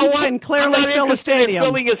you Trump know what? can clearly I'm not fill a interested stadium. in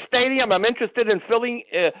filling a stadium. I'm interested in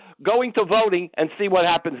going to voting and see what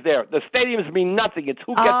happens there. The stadiums mean nothing. It's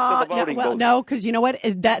who gets to the voting booth. No, because you know what?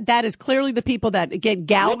 That is clearly the people that get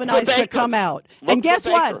galvanized to come out. And guess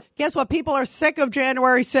what? Guess what? People are sick of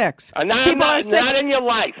January 6th. People are sick. Not in your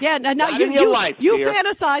life. Yeah, not in your life. You dear.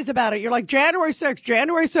 fantasize about it. You're like, January 6th,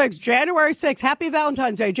 January 6th, January 6th. Happy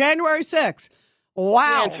Valentine's Day, January 6th.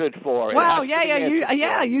 Wow. Answered for it. Wow,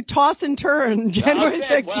 you toss and turn. January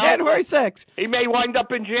 6th, January 6th. He may wind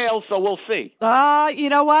up in jail, so we'll see. You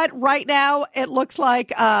know what? Right now, it looks like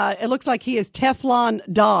he is Teflon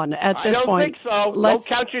Don at this point. I don't think so. Don't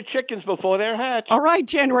count your chickens before they're hatched. All right,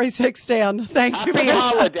 January 6th, Stan. Thank you. Happy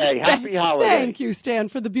holiday. Happy holiday. Thank you, Stan,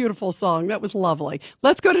 for the beautiful song. That was lovely.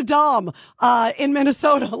 Let's go to Dom in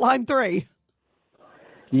Minnesota, line 3.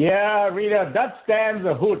 Yeah, Rita, that Stan's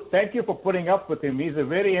a hoot. Thank you for putting up with him. He's a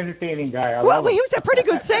very entertaining guy. Well, he was a pretty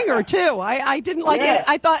good singer, too. I didn't like it.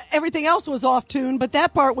 I thought everything else was off tune, but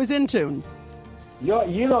that part was in tune. You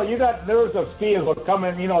got nerves of steel for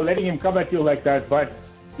letting him come at you like that. But,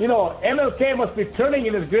 MLK must be turning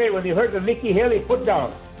in his grave when he heard the Nikki Haley put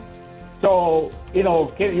down. So, you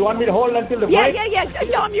want me to hold until the break? Yeah.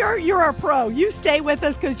 Dom, you're a pro. You stay with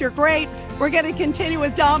us because you're great. We're going to continue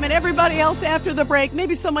with Dom and everybody else after the break.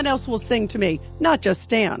 Maybe someone else will sing to me, not just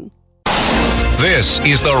Stan. This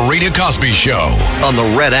is the Rita Cosby Show on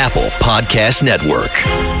the Red Apple Podcast Network.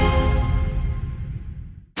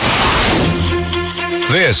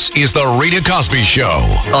 This is the Rita Cosby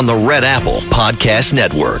Show on the Red Apple Podcast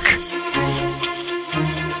Network.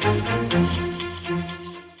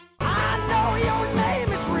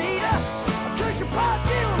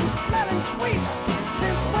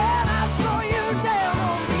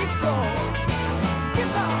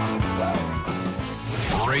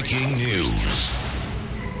 Breaking news.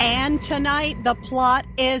 And tonight, the plot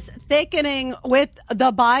is thickening with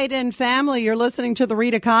the Biden family. You're listening to the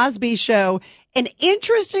Rita Cosby Show. An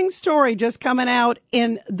interesting story just coming out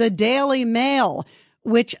in the Daily Mail,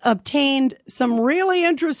 which obtained some really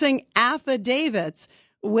interesting affidavits,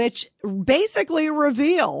 which basically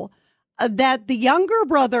reveal that the younger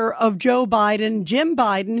brother of Joe Biden, Jim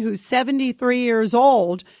Biden, who's 73 years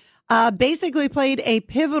old, basically played a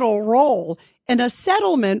pivotal role in a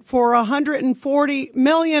settlement for $140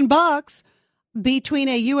 million between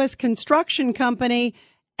a U.S. construction company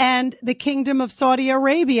and the Kingdom of Saudi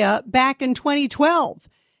Arabia back in 2012.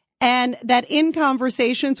 And that in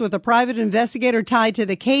conversations with a private investigator tied to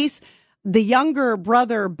the case, the younger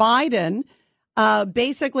brother Biden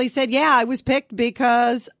basically said, yeah, I was picked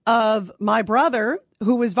because of my brother,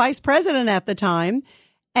 who was vice president at the time,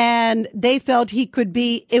 and they felt it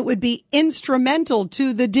would be instrumental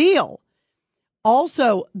to the deal.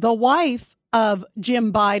 Also, the wife of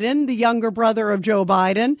Jim Biden, the younger brother of Joe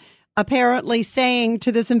Biden, apparently saying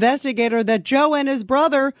to this investigator that Joe and his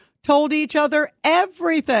brother told each other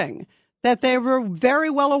everything, that they were very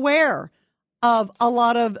well aware of a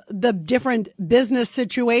lot of the different business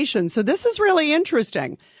situations. So this is really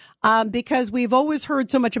interesting because we've always heard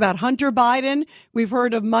so much about Hunter Biden. We've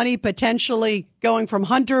heard of money potentially going from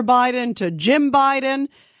Hunter Biden to Jim Biden.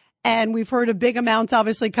 And we've heard of big amounts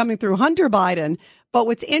obviously coming through Hunter Biden. But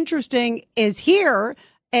what's interesting is here,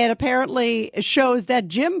 it apparently shows that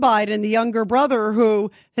Jim Biden, the younger brother,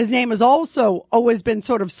 who his name has also always been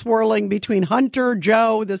sort of swirling between Hunter,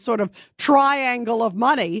 Joe, this sort of triangle of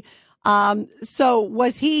money. So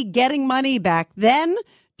was he getting money back then?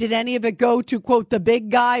 Did any of it go to, quote, the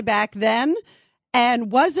big guy back then?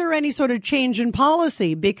 And was there any sort of change in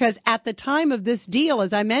policy? Because at the time of this deal,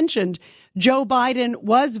 as I mentioned, Joe Biden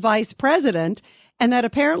was vice president, and that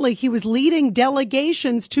apparently he was leading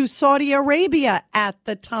delegations to Saudi Arabia at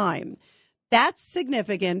the time. That's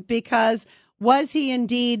significant because was he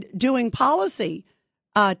indeed doing policy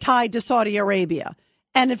tied to Saudi Arabia?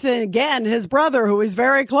 And if, again, his brother, who is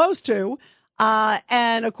very close to,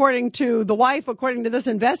 And according to the wife, according to this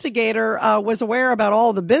investigator, was aware about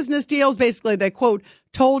all the business deals. Basically, they, quote,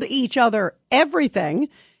 told each other everything.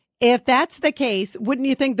 If that's the case, wouldn't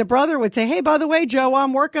you think the brother would say, hey, by the way, Joe,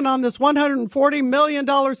 I'm working on this $140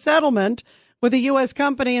 million settlement with a U.S.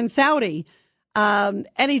 company in Saudi.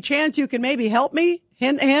 Any chance you can maybe help me?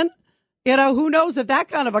 Hint, hint. You know, who knows if that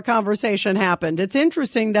kind of a conversation happened. It's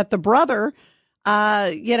interesting that the brother,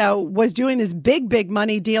 was doing this big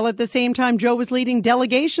money deal at the same time Joe was leading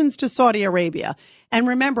delegations to Saudi Arabia. And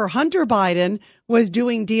remember, Hunter Biden was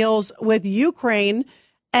doing deals with Ukraine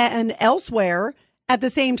and elsewhere at the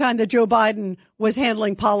same time that Joe Biden was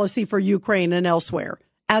handling policy for Ukraine and elsewhere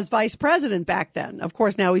as vice president back then. Of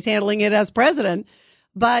course, now he's handling it as president.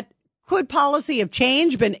 But could policy have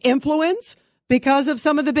changed, been influenced because of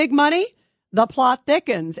some of the big money? The plot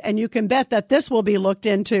thickens, and you can bet that this will be looked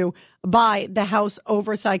into by the House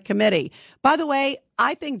Oversight Committee. By the way,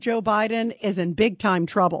 I think Joe Biden is in big time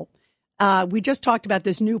trouble. We just talked about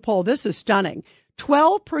this new poll. This is stunning.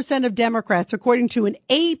 12% of Democrats, according to an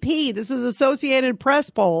AP, this is Associated Press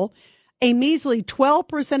poll, a measly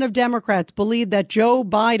 12% of Democrats believe that Joe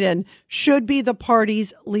Biden should be the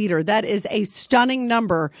party's leader. That is a stunning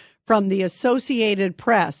number from the Associated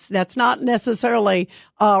Press. That's not necessarily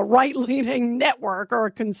a right-leaning network or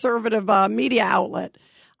a conservative media outlet.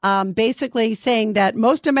 Basically saying that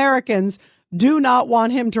most Americans do not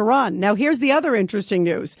want him to run. Now, here's the other interesting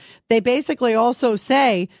news. They basically also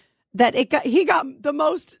say that he got the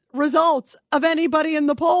most results of anybody in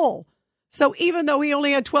the poll. So even though he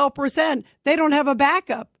only had 12%, they don't have a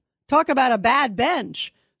backup. Talk about a bad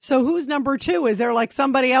bench. So who's number two? Is there like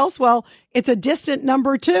somebody else? Well, it's a distant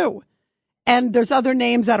number two. And there's other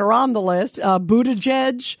names that are on the list.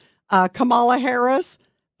 Buttigieg, Kamala Harris.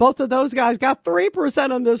 Both of those guys got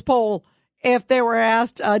 3% on this poll if they were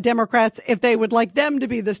asked, Democrats, if they would like them to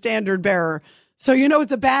be the standard bearer. So,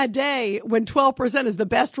 it's a bad day when 12% is the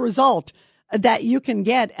best result that you can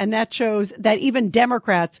get. And that shows that even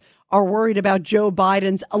Democrats are worried about Joe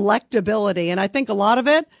Biden's electability. And I think a lot of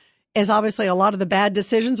it is obviously a lot of the bad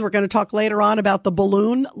decisions. We're going to talk later on about the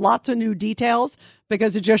balloon, lots of new details,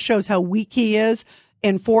 because it just shows how weak he is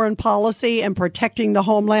in foreign policy and protecting the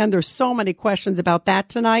homeland. There's so many questions about that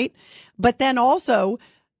tonight. But then also,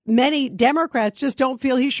 many Democrats just don't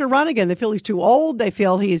feel he should run again. They feel he's too old. They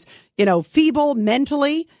feel he's, feeble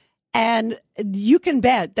mentally. And you can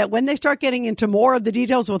bet that when they start getting into more of the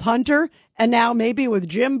details with Hunter and now maybe with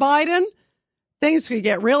Jim Biden, things could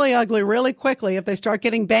get really ugly really quickly if they start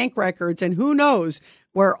getting bank records, and who knows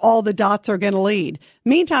where all the dots are going to lead.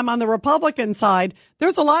 Meantime, on the Republican side,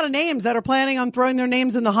 there's a lot of names that are planning on throwing their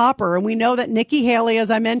names in the hopper. And we know that Nikki Haley, as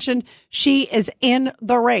I mentioned, she is in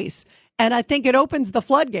the race. And I think it opens the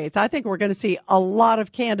floodgates. I think we're going to see a lot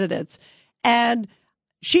of candidates. And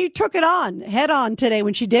she took it on head on today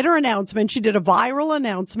when she did her announcement. She did a viral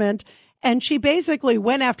announcement, and she basically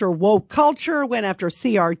went after woke culture, went after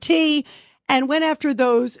CRT, and went after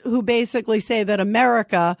those who basically say that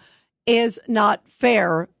America is not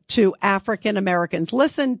fair to African Americans.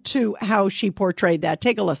 Listen to how she portrayed that.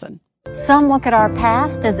 Take a listen. Some look at our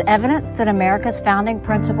past as evidence that America's founding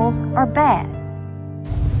principles are bad.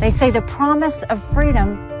 They say the promise of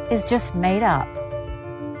freedom is just made up.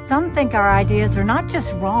 Some think our ideas are not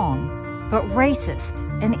just wrong, but racist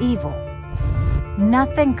and evil.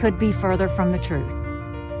 Nothing could be further from the truth.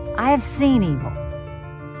 I have seen evil.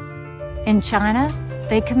 In China,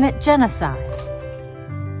 they commit genocide.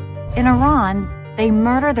 In Iran, they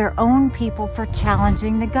murder their own people for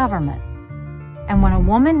challenging the government. And when a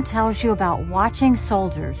woman tells you about watching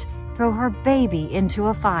soldiers throw her baby into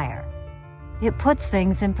a fire, it puts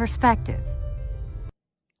things in perspective.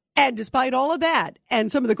 And despite all of that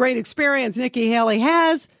and some of the great experience Nikki Haley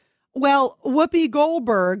has, well, Whoopi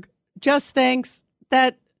Goldberg just thinks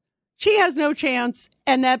that she has no chance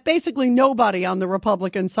and that basically nobody on the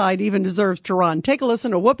Republican side even deserves to run. Take a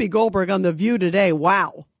listen to Whoopi Goldberg on The View today.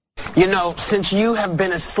 Wow. Since you have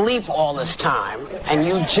been asleep all this time and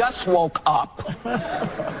you just woke up,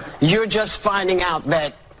 you're just finding out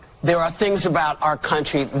that there are things about our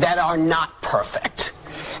country that are not perfect.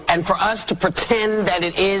 And for us to pretend that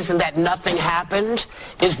it is and that nothing happened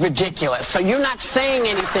is ridiculous. So you're not saying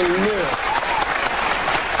anything new.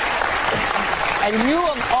 And you,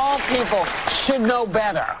 of all people, should know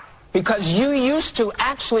better, because you used to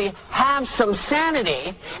actually have some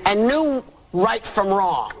sanity and knew right from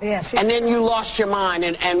wrong. Yes. And then you lost your mind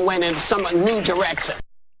and went in some new direction.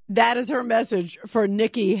 That is her message for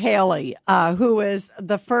Nikki Haley, who is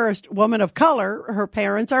the first woman of color. Her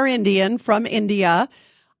parents are Indian, from India.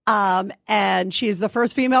 And she is the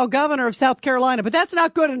first female governor of South Carolina. But that's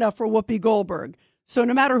not good enough for Whoopi Goldberg. So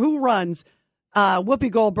no matter who runs, Whoopi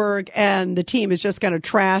Goldberg and the team is just going to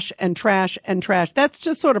trash and trash and trash. That's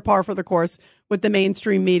just sort of par for the course with the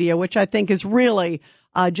mainstream media, which I think is really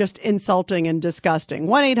just insulting and disgusting.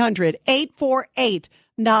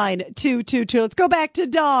 1-800-848-9222. Let's go back to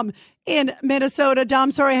Dom in Minnesota.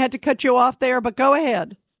 Dom, sorry I had to cut you off there, but go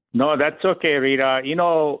ahead. No, that's okay, Rita. You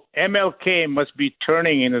know, MLK must be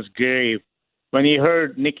turning in his grave when he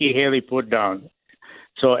heard Nikki Haley put down.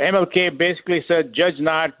 So MLK basically said, judge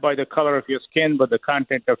not by the color of your skin, but the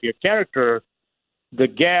content of your character. The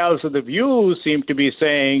gals of the View seem to be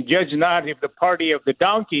saying, judge not if the party of the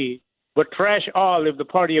donkey, but trash all if the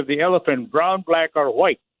party of the elephant, brown, black, or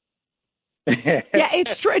white. Yeah,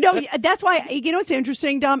 it's true. No, that's why, you know, it's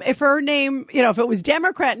interesting, Dom. If her name, you know, if it was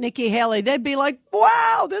Democrat Nikki Haley, they'd be like,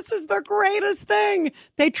 wow, this is the greatest thing.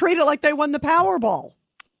 They treat it like they won the Powerball.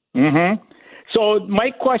 Mm-hmm. So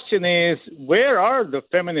my question is, where are the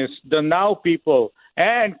feminists, the now people,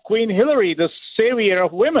 and Queen Hillary, the savior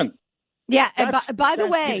of women? Yeah, and by the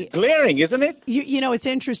way, glaring, isn't it? You know, it's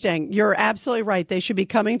interesting. You're absolutely right. They should be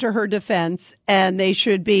coming to her defense, and they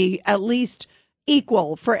should be at least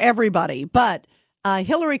equal for everybody. But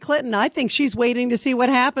Hillary Clinton, I think she's waiting to see what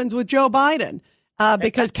happens with Joe Biden.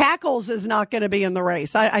 Because Cackles is not going to be in the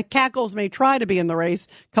race. Cackles may try to be in the race.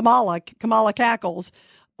 Kamala Cackles,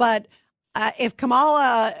 but. If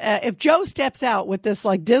Joe steps out with this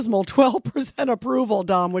like dismal 12% approval,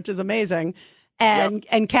 Dom, which is amazing,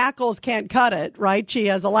 and Cackles can't cut it, right? She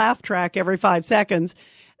has a laugh track every 5 seconds.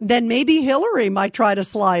 Then maybe Hillary might try to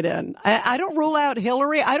slide in. I don't rule out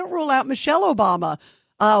Hillary. I don't rule out Michelle Obama.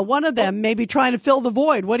 One of them maybe trying to fill the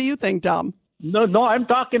void. What do you think, Dom? No, I'm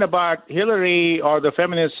talking about Hillary or the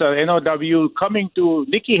feminist NOW coming to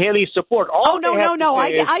Nikki Haley's support. No.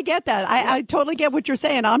 I get that. I totally get what you're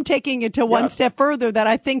saying. I'm taking it to one step further, that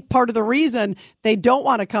I think part of the reason they don't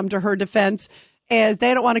want to come to her defense is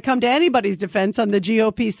they don't want to come to anybody's defense on the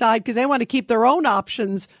GOP side because they want to keep their own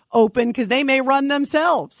options open because they may run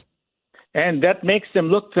themselves. And that makes them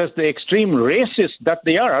look as the extreme racists that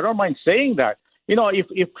they are. I don't mind saying that. You know,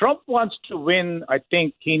 if Trump wants to win, I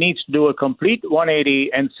think he needs to do a complete 180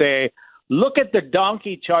 and say, look at the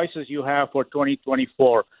donkey choices you have for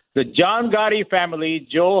 2024. The John Gotti family,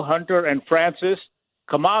 Joe, Hunter, and Francis,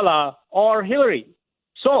 Kamala, or Hillary.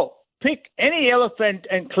 So pick any elephant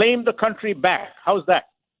and claim the country back. How's that?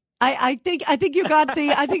 I think you got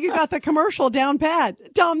the commercial down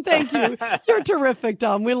pat. Dom, thank you. You're terrific,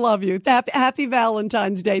 Dom. We love you. Happy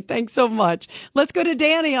Valentine's Day. Thanks so much. Let's go to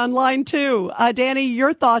Danny on line 2. Danny,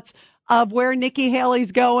 your thoughts of where Nikki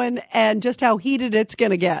Haley's going and just how heated it's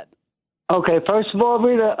going to get. Okay, first of all,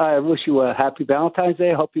 Rita, I wish you a happy Valentine's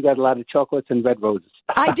Day. I hope you got a lot of chocolates and red roses.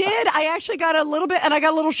 I did. I actually got a little bit, and I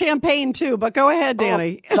got a little champagne too, but go ahead,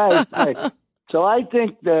 Danny. Right. So I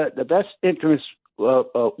think the best interest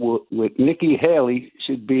with Nikki Haley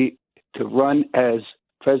should be to run as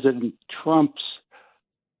President Trump's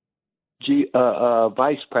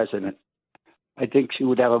vice president. I think she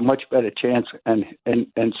would have a much better chance, and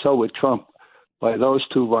so would Trump, by those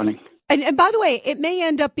two running. And by the way, it may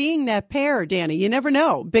end up being that pair, Danny. You never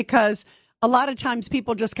know, because a lot of times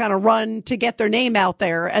people just kind of run to get their name out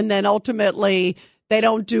there, and then ultimately they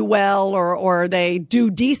don't do well, or they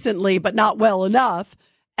do decently but not well enough.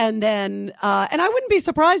 And then, and I wouldn't be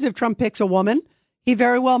surprised if Trump picks a woman. He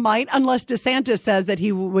very well might, unless DeSantis says that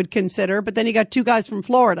he would consider. But then you got two guys from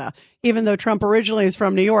Florida, even though Trump originally is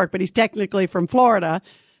from New York, but he's technically from Florida.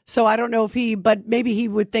 So I don't know if but maybe he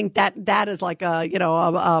would think that is like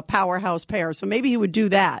a powerhouse pair. So maybe he would do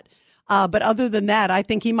that. But other than that, I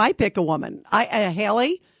think he might pick a woman.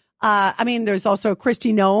 Haley. I mean, there's also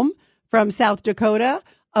Kristi Noem from South Dakota.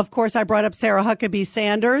 Of course, I brought up Sarah Huckabee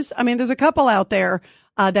Sanders. I mean, there's a couple out there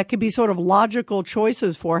that could be sort of logical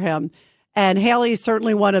choices for him. And Haley is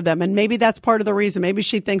certainly one of them. And maybe that's part of the reason. Maybe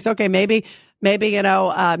she thinks, okay, maybe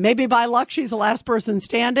by luck she's the last person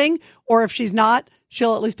standing. Or if she's not,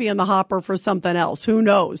 she'll at least be in the hopper for something else. Who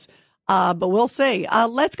knows? But we'll see.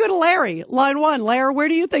 Let's go to Larry. Line 1. Larry, where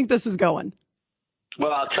do you think this is going?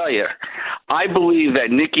 Well, I'll tell you, I believe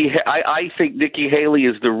that I think Nikki Haley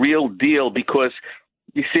is the real deal because,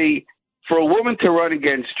 you see, for a woman to run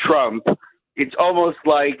against Trump, it's almost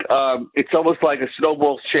like a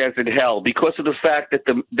snowball's chance in hell because of the fact that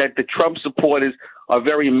the Trump supporters are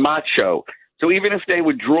very macho. So even if they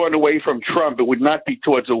were drawn away from Trump, it would not be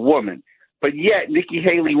towards a woman. But yet Nikki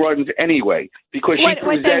Haley runs anyway because she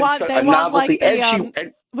presents a novelty.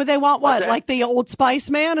 Would they want what? Like the Old Spice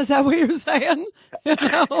man? Is that what you're saying? You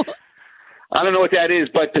know? I don't know what that is,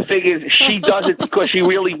 but the thing is, she does it because she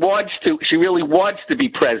really wants to. She really wants to be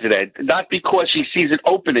president, not because she sees an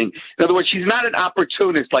opening. In other words, she's not an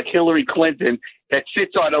opportunist like Hillary Clinton that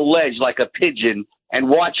sits on a ledge like a pigeon and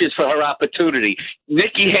watches for her opportunity.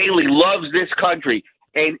 Nikki Haley loves this country,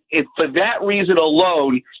 and if for that reason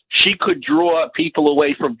alone, she could draw people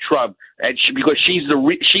away from Trump, and because she's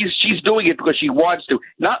doing it because she wants to.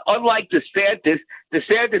 Not unlike DeSantis.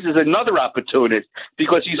 DeSantis is another opportunist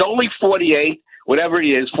because he's only 48, whatever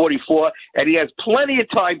he is, 44, and he has plenty of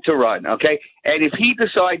time to run. Okay, and if he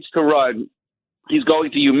decides to run, he's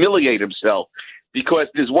going to humiliate himself. Because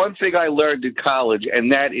there's one thing I learned in college,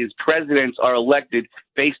 and that is presidents are elected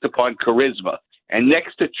based upon charisma. And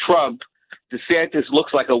next to Trump, DeSantis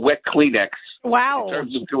looks like a wet Kleenex. Wow. In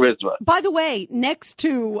terms of charisma. By the way, next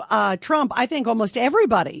to Trump, I think almost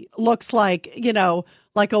everybody looks like,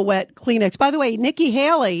 like a wet Kleenex. By the way, Nikki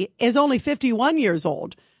Haley is only 51 years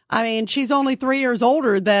old. I mean, she's only 3 years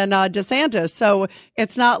older than DeSantis, so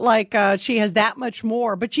it's not like she has that much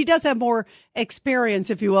more. But she does have more experience,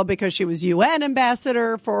 if you will, because she was UN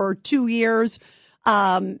ambassador for 2 years,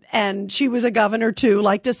 and she was a governor too,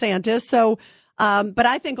 like DeSantis. So, but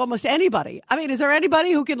I think almost anybody. I mean, is there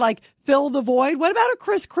anybody who could fill the void? What about a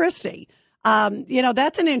Chris Christie?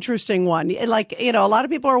 That's an interesting one. A lot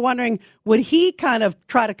of people are wondering, would he kind of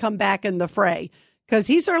try to come back in the fray? Because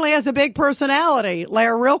he certainly has a big personality.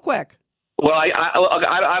 Lair, real quick. Well,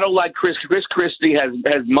 I don't like Chris. Chris Christie has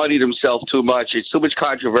muddied himself too much. It's too much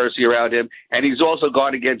controversy around him, and he's also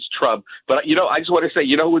gone against Trump. But, I just want to say,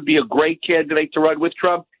 who would be a great candidate to run with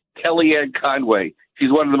Trump? Kellyanne Conway. She's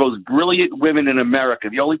one of the most brilliant women in America.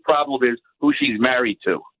 The only problem is who she's married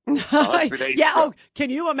to. Yeah. Oh,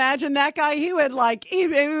 can you imagine that guy? He would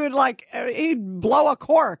he'd blow a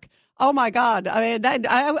cork. Oh my God. I mean,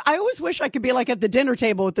 I always wish I could be at the dinner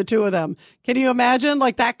table with the two of them. Can you imagine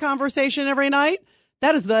that conversation every night?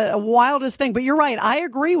 That is the wildest thing. But you're right. I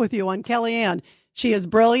agree with you on Kellyanne. She is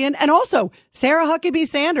brilliant. And also Sarah Huckabee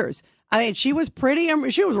Sanders. I mean, she was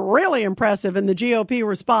really impressive in the GOP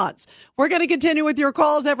response. We're going to continue with your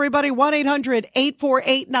calls, everybody.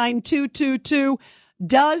 1-800-848-9222.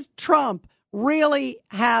 Does Trump really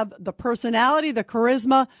have the personality, the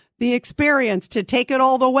charisma, the experience to take it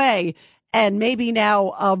all the way and maybe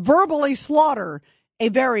now verbally slaughter a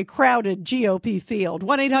very crowded GOP field?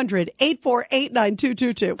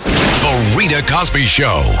 1-800-848-9222. The Rita Cosby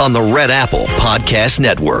Show on the Red Apple Podcast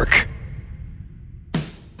Network.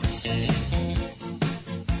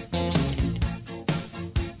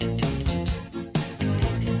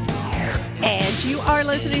 And you are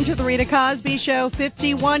listening to the Rita Cosby Show.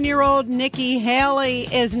 51-year-old Nikki Haley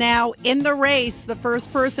is now in the race, the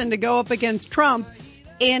first person to go up against Trump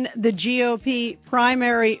in the GOP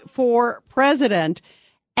primary for president.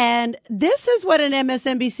 And this is what an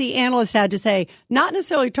MSNBC analyst had to say, not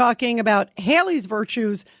necessarily talking about Haley's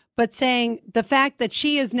virtues, but saying the fact that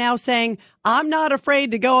she is now saying, I'm not afraid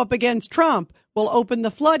to go up against Trump, will open the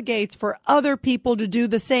floodgates for other people to do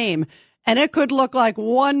the same. And it could look like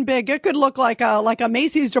it could look like a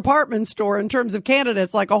Macy's department store in terms of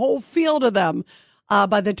candidates, like a whole field of them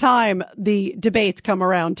by the time the debates come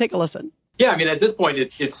around. Take a listen. Yeah, I mean, at this point,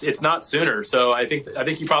 it's not sooner. So I think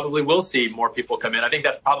you probably will see more people come in. I think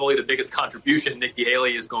that's probably the biggest contribution Nikki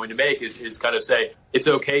Haley is going to make is kind of say it's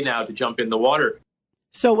okay now to jump in the water.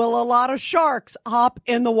 So will a lot of sharks hop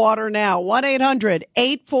in the water now?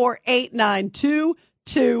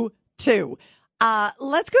 1-800-848-9222.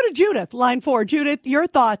 Let's go to Judith, line 4. Judith, your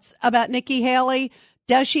thoughts about Nikki Haley.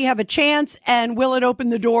 Does she have a chance, and will it open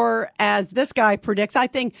the door as this guy predicts? I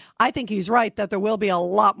think he's right that there will be a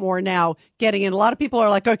lot more now getting in. A lot of people are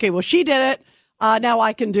like, okay, well, she did it. Now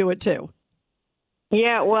I can do it too.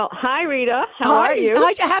 Yeah. Well, hi, Rita. How are you?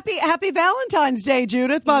 Hi, happy Valentine's Day,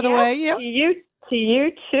 Judith, by the way. Yeah. To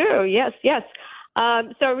you too. Yes.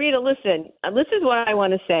 So, Rita, listen, this is what I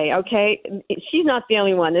want to say, okay? She's not the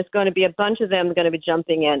only one. There's going to be a bunch of them going to be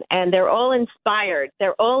jumping in, and they're all inspired.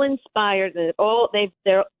 They're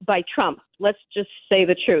by Trump. Let's just say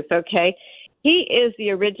the truth, okay? He is the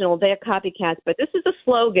original. They're copycats, but this is a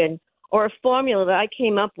slogan or a formula that I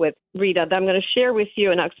came up with, Rita, that I'm going to share with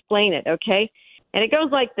you, and I'll explain it, okay? And it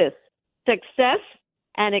goes like this. Success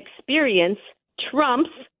and experience trumps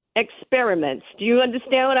experiments. Do you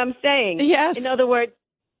understand what I'm saying? Yes. In other words,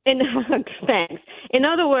 thanks. In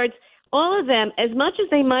other words, all of them, as much as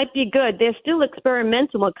they might be good, they're still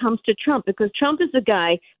experimental when it comes to Trump, because Trump is a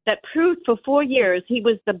guy that proved for 4 years he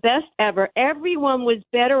was the best ever. Everyone was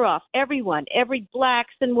better off. Everyone, every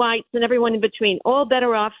blacks and whites and everyone in between, all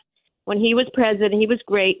better off when he was president. He was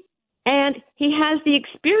great. And he has the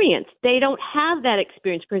experience. They don't have that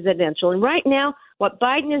experience presidential. And right now, what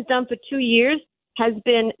Biden has done for 2 years has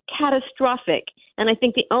been catastrophic. And I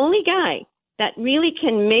think the only guy that really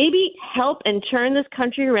can maybe help and turn this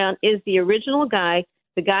country around is the original guy,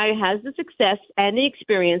 the guy who has the success and the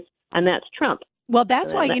experience, and that's Trump. Well,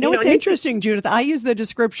 that's why, what's interesting, Judith, I use the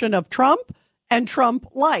description of Trump and Trump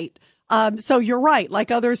light. So you're right,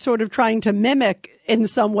 like others sort of trying to mimic in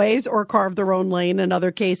some ways or carve their own lane in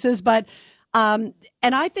other cases. But, and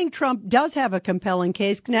I think Trump does have a compelling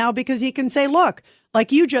case now because he can say, look,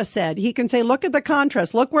 like you just said, he can say, look at the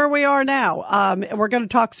contrast. Look where we are now. We're going to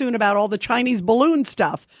talk soon about all the Chinese balloon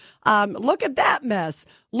stuff. Look at that mess.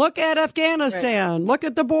 Look at Afghanistan. Right. Look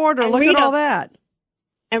at the border. And look Rita, at all that.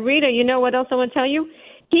 And Rita, you know what else I want to tell you?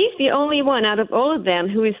 He's the only one out of all of them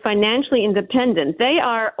who is financially independent. They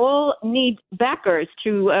are all need backers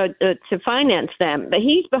to finance them, but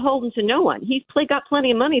he's beholden to no one. He's got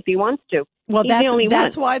plenty of money if he wants to. Well, he's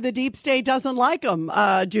that's why the deep state doesn't like him,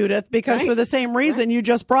 Judith, because for the same reason you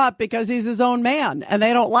just brought, because he's his own man, and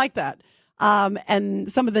they don't like that. And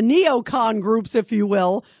some of the neocon groups, if you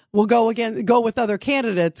will go with other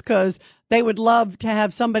candidates because they would love to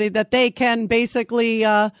have somebody that they can basically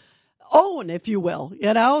own, if you will,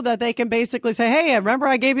 that they can basically say, hey, remember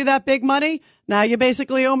I gave you that big money? Now you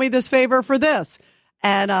basically owe me this favor for this.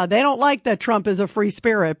 And they don't like that Trump is a free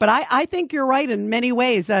spirit. But I think you're right in many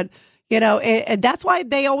ways that, and that's why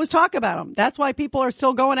they always talk about him. That's why people are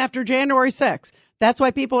still going after January 6th. That's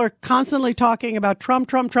why people are constantly talking about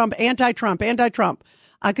Trump, anti-Trump,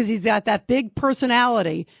 because he's got that big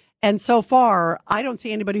personality. And so far, I don't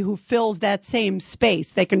see anybody who fills that same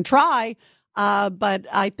space. They can try, but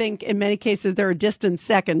I think in many cases they're a distant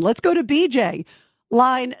second. Let's go to BJ,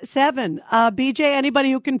 line 7. BJ,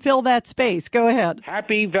 anybody who can fill that space. Go ahead.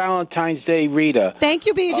 Happy Valentine's Day, Rita. Thank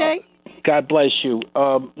you, BJ. God bless you.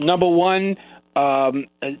 Number one,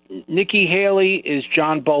 Nikki Haley is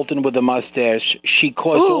John Bolton with a mustache. She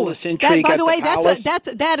caused all this intrigue by the way, palace.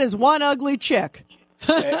 that is one ugly chick.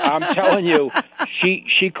 I'm telling you,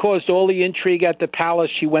 she caused all the intrigue at the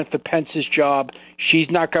palace. She went for Pence's job. She's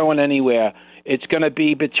not going anywhere. It's going to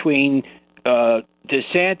be between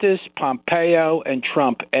DeSantis, Pompeo, and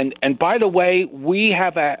Trump. And by the way, we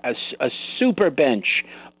have a super bench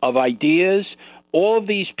of ideas. All of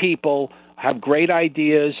these people have great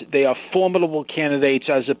ideas. They are formidable candidates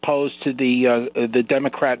as opposed to the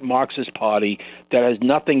Democrat Marxist Party that has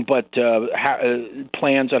nothing but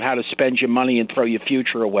plans on how to spend your money and throw your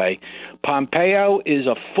future away. Pompeo is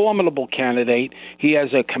a formidable candidate. He has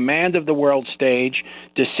a command of the world stage.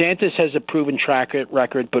 DeSantis has a proven track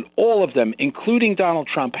record, but all of them, including Donald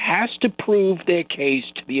Trump, has to prove their case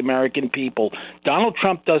to the American people. Donald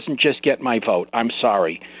Trump doesn't just get my vote. I'm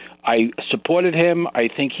sorry. I supported him. I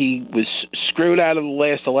think he was screwed out of the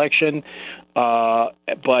last election.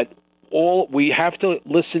 But we have to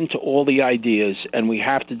listen to all the ideas, and we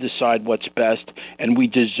have to decide what's best, and we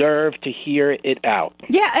deserve to hear it out.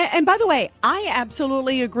 Yeah, and by the way, I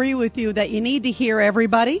absolutely agree with you that you need to hear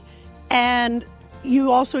everybody, and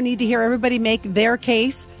you also need to hear everybody make their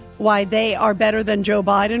case why they are better than Joe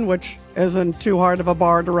Biden, which isn't too hard of a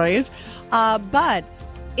bar to raise. But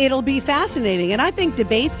it'll be fascinating. And I think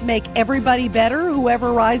debates make everybody better.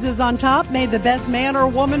 Whoever rises on top, may the best man or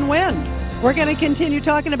woman win. We're going to continue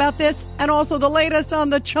talking about this and also the latest on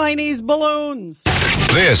the Chinese balloons.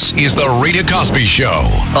 This is the Rita Cosby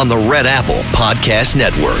Show on the Red Apple Podcast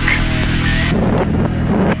Network.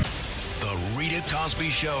 The Rita Cosby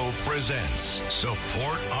Show presents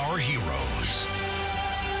Support Our Heroes.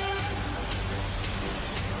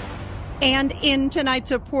 And in tonight's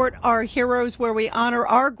Support Our Heroes, where we honor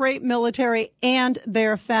our great military and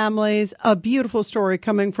their families, a beautiful story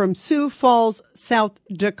coming from Sioux Falls, South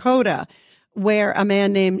Dakota, where a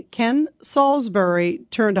man named Ken Salisbury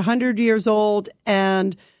turned 100 years old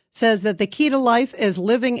and says that the key to life is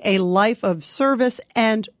living a life of service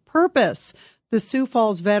and purpose. The Sioux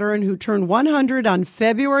Falls veteran, who turned 100 on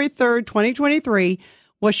February 3rd, 2023,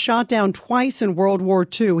 was shot down twice in World War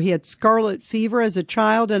II. He had scarlet fever as a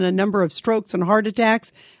child and a number of strokes and heart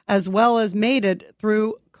attacks, as well as made it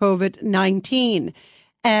through COVID-19.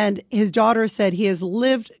 And his daughter said he has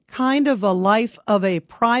lived kind of a life of a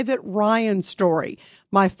Private Ryan story.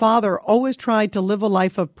 My father always tried to live a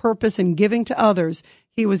life of purpose and giving to others.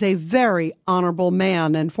 He was a very honorable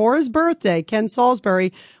man. And for his birthday, Ken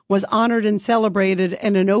Salisbury was honored and celebrated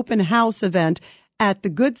in an open house event at the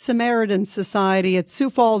Good Samaritan Society at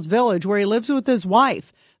Sioux Falls Village, where he lives with his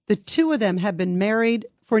wife. The two of them have been married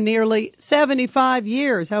for nearly 75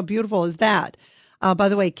 years. How beautiful is that? By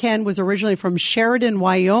the way, Ken was originally from Sheridan,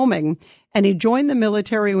 Wyoming, And he joined the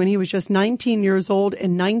military when he was just 19 years old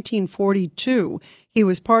in 1942. He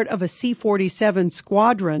was part of a C-47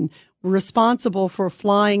 squadron responsible for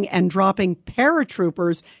flying and dropping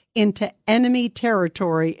paratroopers into enemy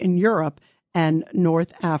territory in Europe and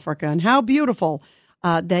North Africa. And how beautiful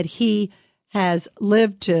that he has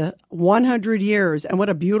lived to 100 years, and what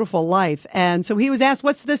a beautiful life. And so he was asked,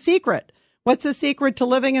 what's the secret? What's the secret to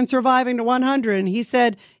living and surviving to 100? And he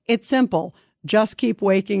said, it's simple. Just keep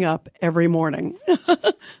waking up every morning.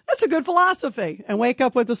 That's a good philosophy. And wake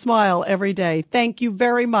up with a smile every day. Thank you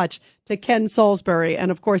very much to Ken Salisbury.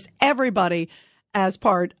 And of course, everybody as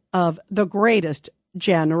part of the greatest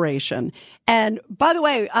generation. And by the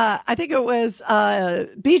way, I think it was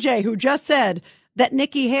BJ who just said that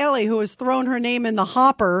Nikki Haley, who has thrown her name in the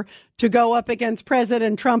hopper to go up against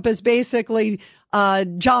President Trump, is basically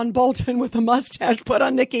John Bolton with a mustache put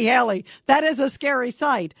on Nikki Haley. That is a scary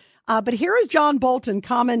sight. But here is John Bolton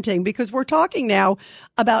commenting, because we're talking now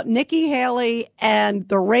about Nikki Haley and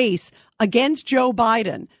the race against Joe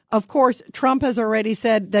Biden. Of course, Trump has already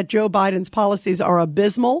said that Joe Biden's policies are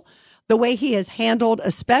abysmal. The way he has handled,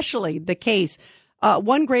 especially the case.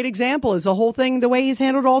 One great example is the whole thing, the way he's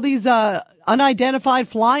handled all these unidentified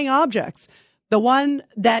flying objects. The one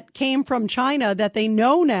that came from China that they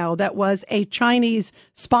know now that was a Chinese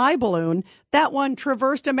spy balloon, that one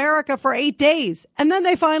traversed America for 8 days. And then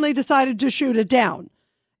they finally decided to shoot it down.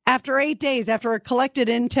 After 8 days, after it collected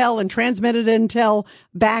intel and transmitted intel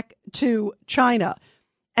back to China.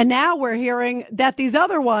 And now we're hearing that these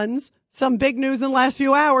other ones, some big news in the last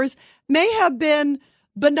few hours, may have been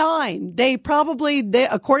benign. They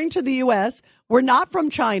according to the U.S., were not from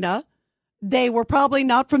China. They were probably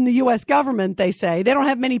not from the U.S. government, they say. They don't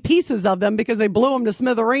have many pieces of them because they blew them to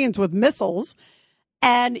smithereens with missiles.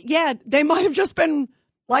 And yet they might have just been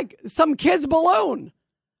like some kid's balloon.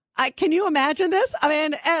 Can you imagine this? I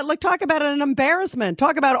mean, look, talk about an embarrassment.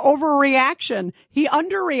 Talk about overreaction. He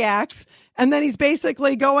underreacts, and then he's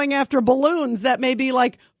basically going after balloons that may be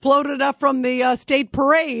like floated up from the state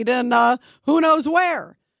parade and who knows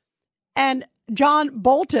where. And John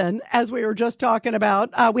Bolton, as we were just talking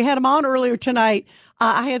about, we had him on earlier tonight.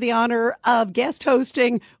 I had the honor of guest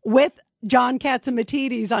hosting with John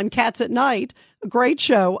Catsimatidis on Cats at Night, a great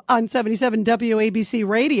show on 77 WABC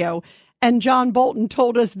Radio. And John Bolton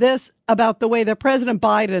told us this about the way that President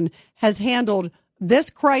Biden has handled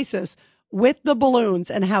this crisis with the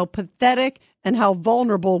balloons and how pathetic and how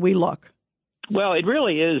vulnerable we look. Well, it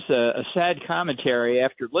really is a sad commentary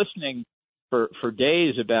after listening for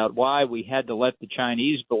days about why we had to let the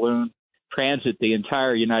Chinese balloon transit the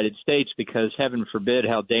entire United States, because heaven forbid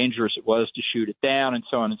how dangerous it was to shoot it down and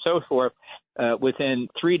so on and so forth. Within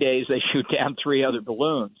 3 days, they shoot down 3 other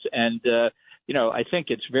balloons. And, I think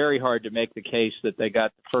it's very hard to make the case that they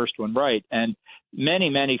got the first one right. And many,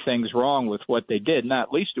 many things wrong with what they did,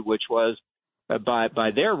 not least of which was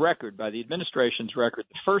by their record, by the administration's record,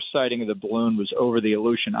 the first sighting of the balloon was over the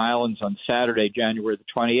Aleutian Islands on Saturday, January the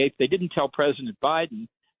 28th. They didn't tell President Biden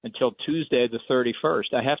until Tuesday, the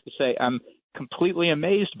 31st. I have to say, I'm completely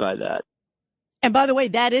amazed by that. And by the way,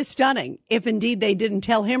 that is stunning, if indeed they didn't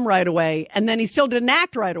tell him right away, and then he still didn't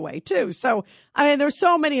act right away, too. So, I mean, there's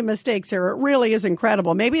so many mistakes here. It really is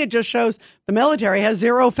incredible. Maybe it just shows the military has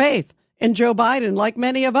zero faith in Joe Biden, like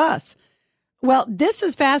many of us. Well, this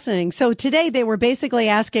is fascinating. So today they were basically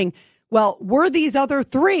asking, well, were these other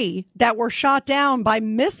 3 that were shot down by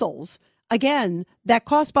missiles, again, that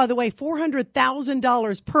cost, by the way,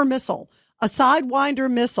 $400,000 per missile, a Sidewinder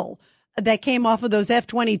missile that came off of those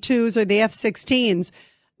F-22s or the F-16s,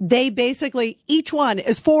 they basically, each one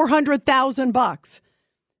is $400,000.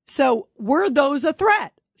 So were those a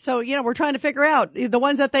threat? So, we're trying to figure out the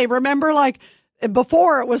ones that they remember, like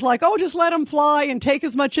before it was like, oh, just let them fly and take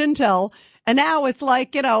as much intel. And now it's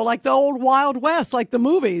like, like the old Wild West, like the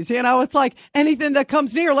movies, it's like anything that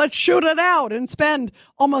comes near, let's shoot it out and spend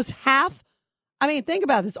almost think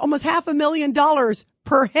about this, almost $500,000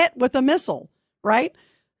 per hit with a missile, right?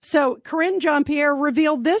 So Karine Jean-Pierre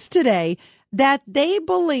revealed this today, that they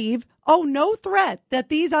believe, no threat, that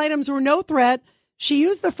these items were no threat. She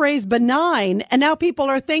used the phrase benign, and now people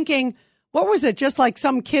are thinking, what was it, just like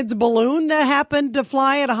some kid's balloon that happened to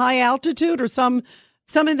fly at a high altitude, or something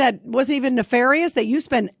that wasn't even nefarious, that you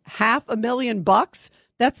spend $500,000?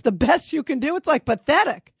 That's the best you can do. It's like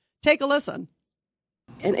pathetic. Take a listen.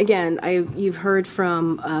 And again, you've heard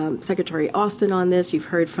from Secretary Austin on this. You've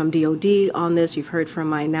heard from DOD on this. You've heard from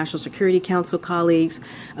my National Security Council colleagues.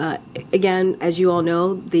 Again, as you all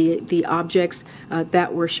know, the objects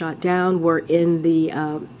that were shot down were in the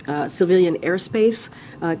civilian airspace,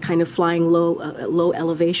 kind of flying low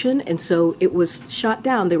elevation, and so it was shot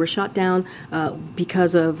down. They were shot down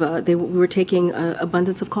because of we were taking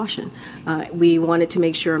abundance of caution. We wanted to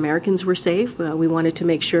make sure Americans were safe. We wanted to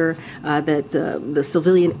make sure that the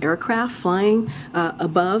civilian aircraft flying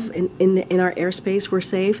above in our airspace were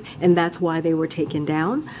safe, and that's why they were taken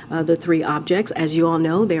down. The three objects, as you all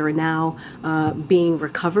know, they are now being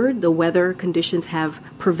recovered. The weather conditions have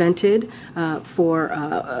prevented for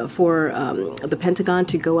the Pentagon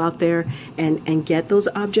to go out there and get those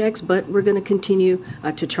objects, but we're going to continue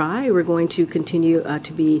to try. We're going to continue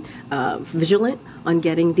to be vigilant on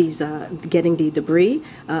getting the debris.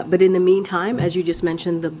 But in the meantime, as you just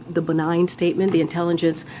mentioned, the benign statement, the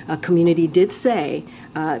intelligence community did say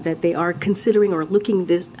that they are considering or looking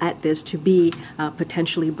at this to be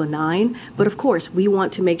potentially benign. But of course, we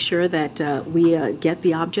want to make sure that we get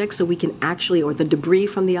the objects so we can actually, or the debris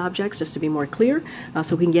from the objects, just to be more clear,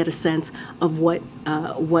 so we can get a sense of what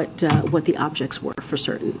the objects were for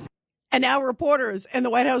certain. And now reporters in the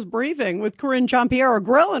White House briefing with Karine Jean-Pierre are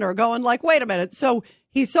grilling her, going like, wait a minute. So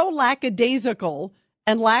he's so lackadaisical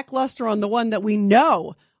and lackluster on the one that we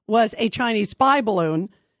know was a Chinese spy balloon.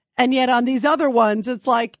 And yet on these other ones, it's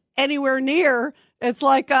like anywhere near, it's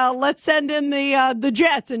like, let's send in the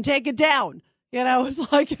jets and take it down. You know, it's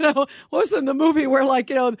like, what was in the movie where like,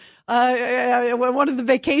 one of the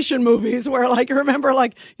vacation movies where like, you remember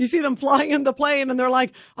like you see them flying in the plane and they're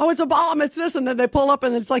like, oh, it's a bomb. It's this. And then they pull up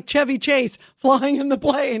and it's like Chevy Chase flying in the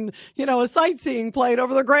plane, a sightseeing plane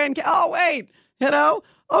over the Grand. Oh, wait,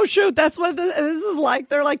 oh, shoot, that's what this is like.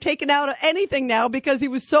 They're like taking out anything now because he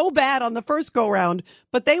was so bad on the first go round,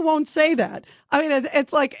 but they won't say that. I mean,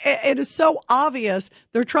 it's like, it is so obvious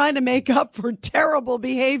they're trying to make up for terrible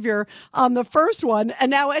behavior on the first one. And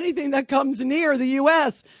now anything that comes near the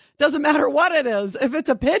U.S., doesn't matter what it is. If it's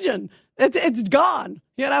a pigeon, it's gone.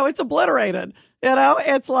 It's obliterated.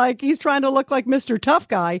 It's like he's trying to look like Mr. Tough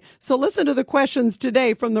Guy. So listen to the questions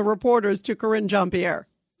today from the reporters to Karine Jean-Pierre.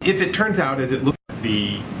 If it turns out, as it looks, that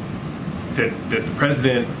the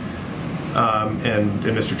president and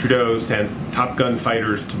Mr. Trudeau sent Top Gun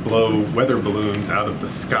fighters to blow weather balloons out of the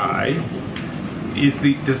sky,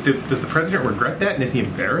 does the president regret that, and is he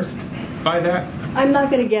embarrassed by that? I'm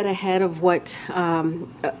not going to get ahead of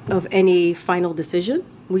of any final decision.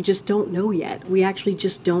 We just don't know yet. We actually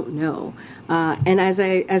just don't know. And as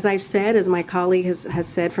I've said, as my colleague has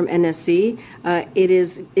said from NSC, it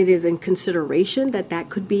is in consideration that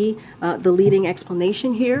could be the leading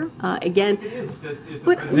explanation here. Again, is the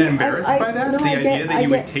president embarrassed by that? The idea that he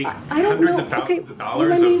would take hundreds of thousands of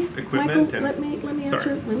dollars of equipment. Michael, let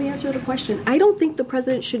me answer the question. I don't think the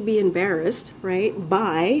president should be embarrassed, right,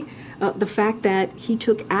 by the fact that he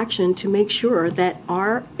took action to make sure that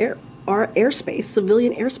our airspace,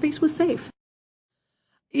 civilian airspace, was safe.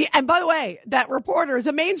 Yeah, and by the way, that reporter is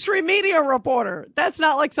a mainstream media reporter. That's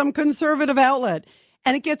not like some conservative outlet.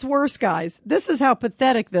 And it gets worse, guys. This is how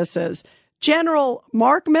pathetic this is. General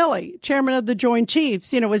Mark Milley, chairman of the Joint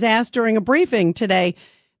Chiefs, was asked during a briefing today,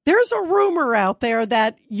 there's a rumor out there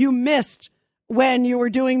that you missed when you were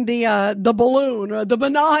doing the balloon, or the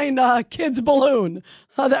benign kids balloon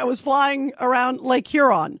that was flying around Lake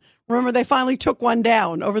Huron. Remember, they finally took one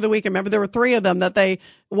down over the weekend. Remember, there were three of them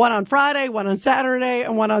one on Friday, one on Saturday,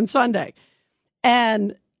 and one on Sunday.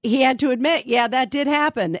 And he had to admit, yeah, that did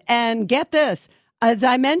happen. And get this, as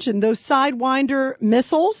I mentioned, those Sidewinder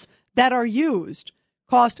missiles that are used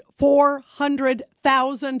cost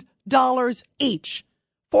 $400,000 each.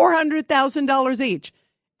 $400,000 each.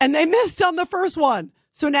 And they missed on the first one.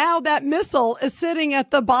 So now that missile is sitting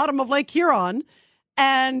at the bottom of Lake Huron.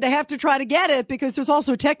 And they have to try to get it because there's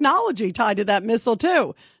also technology tied to that missile,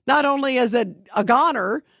 too. Not only is it a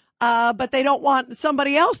goner, but they don't want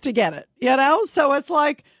somebody else to get it, So it's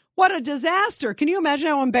like, what a disaster. Can you imagine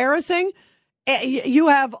how embarrassing? You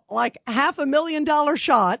have like $500,000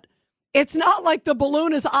 shot. It's not like the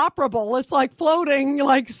balloon is operable. It's like floating,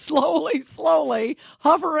 like slowly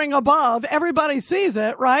hovering above. Everybody sees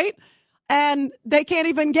it, right? And they can't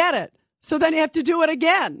even get it. So then you have to do it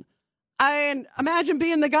again. And imagine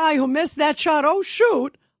being the guy who missed that shot. Oh,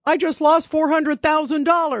 shoot, I just lost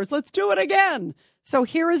 $400,000. Let's do it again. So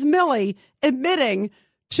here is Milley admitting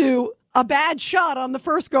to a bad shot on the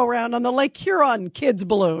first go-round on the Lake Huron kids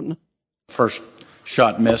balloon. First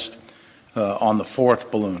shot missed on the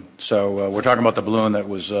fourth balloon. So we're talking about the balloon that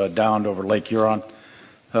was downed over Lake Huron.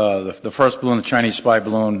 The first balloon, the Chinese spy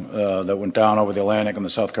balloon that went down over the Atlantic on the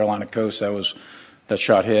South Carolina coast, that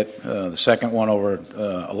shot hit. The second one over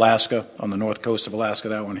Alaska, on the north coast of Alaska,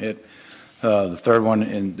 that one hit. The third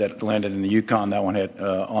one that landed in the Yukon, that one hit.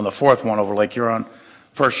 On the fourth one over Lake Huron,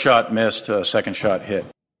 first shot missed, second shot hit.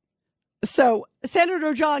 So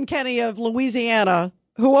Senator John Kennedy of Louisiana,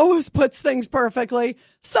 who always puts things perfectly,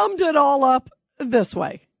 summed it all up this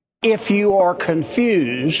way. If you are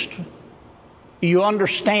confused, you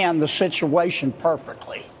understand the situation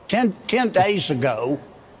perfectly. 10 days ago,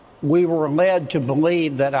 we were led to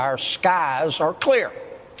believe that our skies are clear.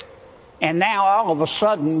 And now all of a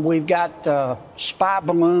sudden we've got spy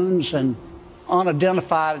balloons and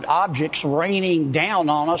unidentified objects raining down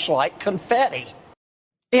on us like confetti.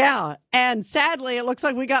 Yeah, and sadly, it looks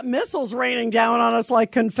like we got missiles raining down on us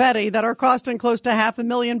like confetti that are costing close to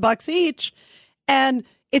 $500,000 each. And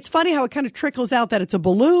it's funny how it kind of trickles out that it's a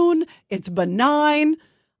balloon, it's benign.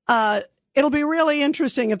 It'll be really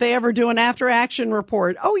interesting if they ever do an after-action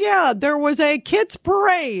report. Oh, yeah, there was a kids'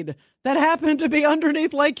 parade that happened to be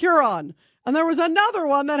underneath Lake Huron. And there was another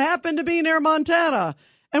one that happened to be near Montana.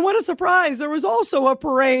 And what a surprise, there was also a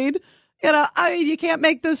parade. You can't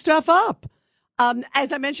make this stuff up.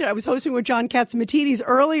 As I mentioned, I was hosting with John Catsimatidis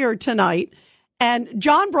earlier tonight, and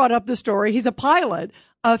John brought up the story. He's a pilot,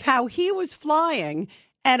 of how he was flying,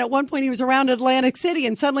 and at one point he was around Atlantic City,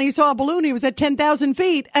 and suddenly he saw a balloon. He was at 10,000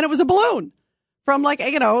 feet, and it was a balloon from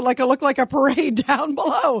it looked like a parade down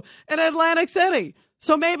below in Atlantic City.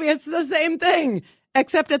 So maybe it's the same thing,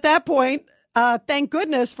 except at that point, thank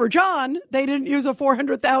goodness for John, they didn't use a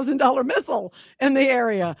 $400,000 missile in the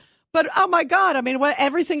area. But oh my God, I mean,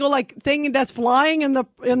 every single thing that's flying in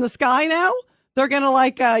the sky now, they're going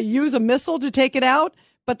to use a missile to take it out,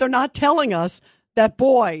 but they're not telling us that,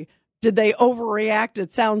 boy, did they overreact,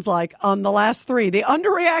 it sounds like, on the last three. They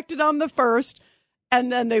underreacted on the first,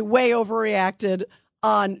 and then they way overreacted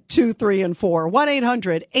on 2, 3, and 4.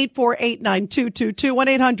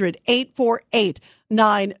 1-800-848-9222.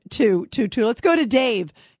 1-800-848-9222. Let's go to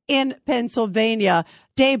Dave in Pennsylvania.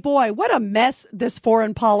 Dave, boy, what a mess this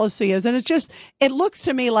foreign policy is. And it looks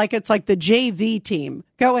to me like it's like the JV team.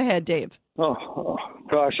 Go ahead, Dave. Oh,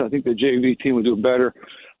 gosh, I think the JV team would do better.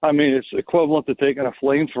 I mean, it's equivalent to taking a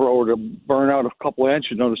flamethrower to burn out a couple of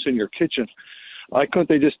antidotes in your kitchen. Why couldn't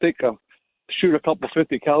they just shoot a couple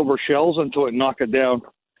 50 caliber shells into it and knock it down,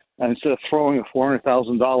 and instead of throwing a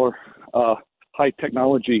 $400,000 high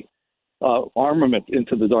technology armament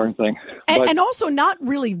into the darn thing? And also not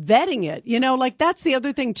really vetting it. That's the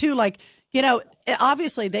other thing too.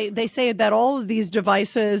 Obviously they say that all of these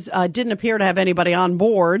devices didn't appear to have anybody on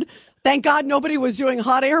board. Thank God nobody was doing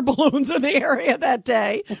hot air balloons in the area that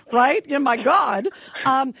day, right? My God.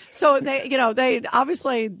 So they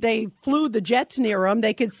obviously they flew the jets near them.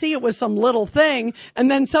 They could see it was some little thing, and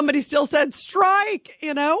then somebody still said strike.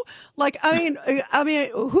 I mean,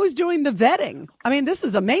 who's doing the vetting? I mean, this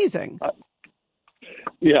is amazing. Let's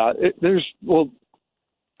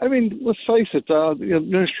face it. The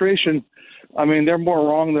administration, they're more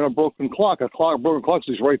wrong than a broken clock. Broken clock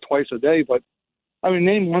is right twice a day, but.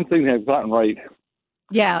 Name one thing they've gotten right.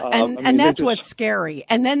 Yeah, and that's what's scary.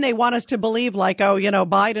 And then they want us to believe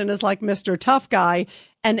Biden is like Mr. Tough Guy.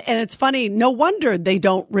 And it's funny, no wonder they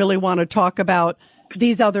don't really want to talk about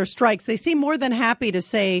these other strikes. They seem more than happy to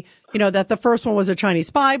say, that the first one was a Chinese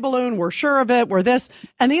spy balloon. We're sure of it. We're this.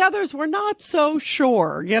 And the others were not so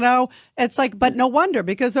sure, It's but no wonder,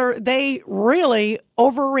 because they really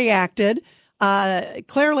overreacted.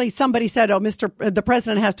 Clearly somebody said, the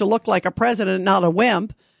president has to look like a president, not a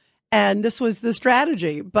wimp. And this was the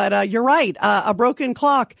strategy. But you're right. A broken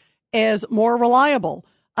clock is more reliable.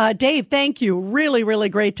 Dave, thank you. Really, really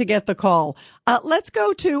great to get the call. Let's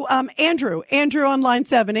go to Andrew. Andrew on line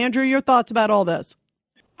 7. Andrew, your thoughts about all this?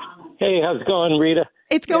 Hey, how's it going, Rita?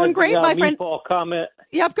 It's going great, my friend. Meatball comment.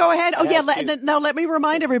 Yep, go ahead. Oh, yeah. Let me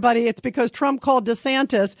remind everybody, it's because Trump called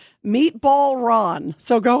DeSantis Meatball Ron.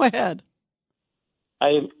 So go ahead.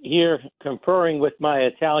 I'm here conferring with my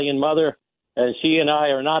Italian mother, and she and I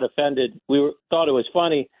are not offended. We thought it was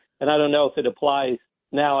funny, and I don't know if it applies.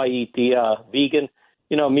 Now I eat the vegan,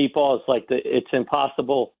 meatballs, it's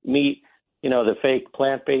Impossible meat, the fake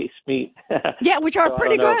plant-based meat. Yeah, which are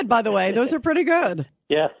pretty good, by the way. Those are pretty good.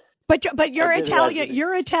 Yeah. But your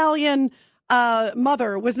Italian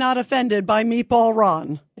mother was not offended by Meatball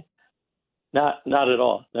Ron. Not at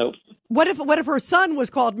all. Nope. What if her son was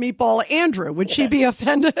called Meatball Andrew? Would she be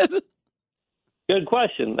offended? Good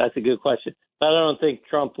question. That's a good question. But I don't think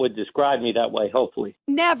Trump would describe me that way, hopefully.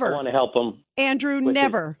 Never. I want to help him. Andrew, with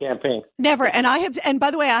never. his campaign. Never. And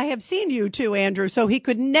by the way, I have seen you too, Andrew, so he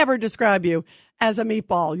could never describe you as a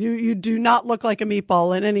meatball. You do not look like a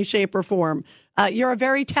meatball in any shape or form. You're a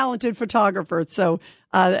very talented photographer, so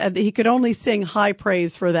he could only sing high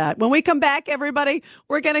praise for that. When we come back, everybody,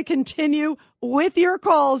 we're going to continue with your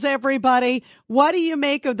calls, everybody. What do you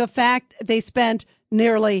make of the fact they spent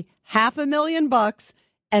nearly $500,000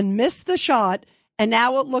 and missed the shot, and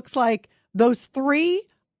now it looks like those 3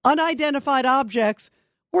 unidentified objects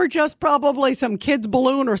were just probably some kid's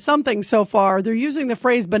balloon or something so far? They're using the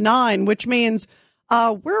phrase benign, which means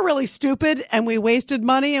we're really stupid and we wasted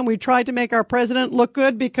money and we tried to make our president look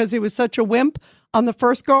good because he was such a wimp on the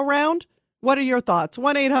first go round. What are your thoughts?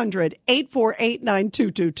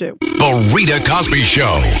 1-800-848-9222. The Rita Cosby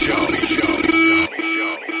Show.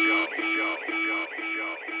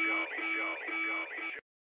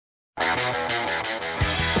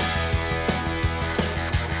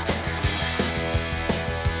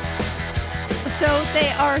 So they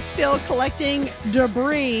are still collecting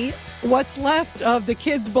debris, what's left of the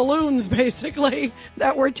kids' balloons, basically,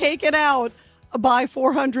 that were taken out by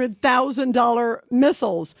 $400,000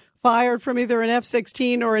 missiles fired from either an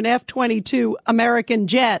F-16 or an F-22 American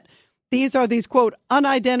jet. These are these, quote,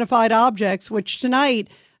 unidentified objects, which tonight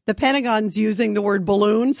the Pentagon's using the word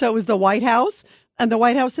balloon. So is the White House. And the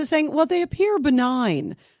White House is saying, well, they appear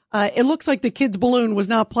benign. It looks like the kid's balloon was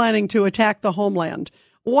not planning to attack the homeland.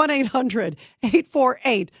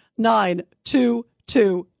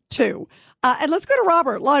 1-800-848-9222. And let's go to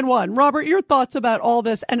Robert, line 1. Robert, your thoughts about all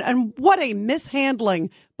this and what a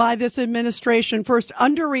mishandling by this administration, first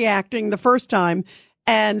underreacting the first time.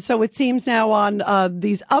 And so it seems now on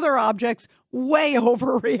these other objects, way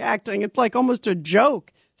overreacting. It's like almost a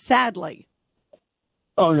joke, sadly.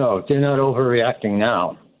 Oh, no, they're not overreacting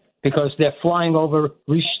now because they're flying over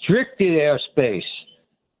restricted airspace.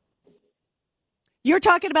 You're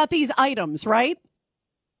talking about these items, right?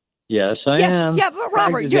 Yes, I am. Yeah, but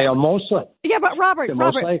Robert, they are mostly. Yeah, but Robert,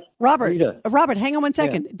 hang on one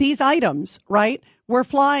second. Yeah. These items, right? We're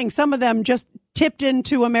flying. Some of them just tipped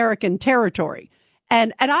into American territory,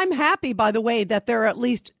 and I'm happy, by the way, that they're at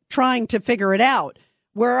least trying to figure it out.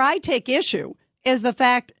 Where I take issue is the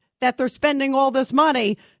fact that they're spending all this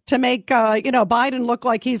money to make Biden look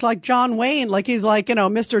like he's like John Wayne, like he's like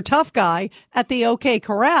Mr. Tough Guy at the OK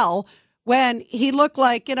Corral, when he looked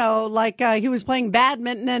like, he was playing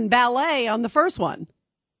badminton and ballet on the first one.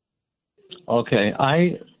 Okay.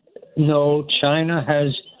 I know China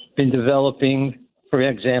has been developing, for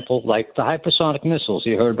example, like the hypersonic missiles.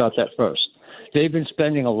 You heard about that first. They've been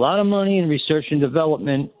spending a lot of money in research and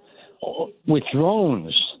development with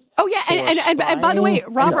drones. Oh, yeah. And by the way,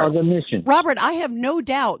 Robert, I have no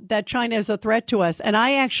doubt that China is a threat to us. And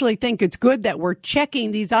I actually think it's good that we're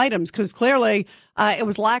checking these items because clearly it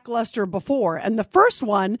was lackluster before. And the first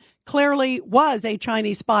one clearly was a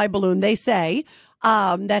Chinese spy balloon, they say,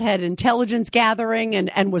 that had intelligence gathering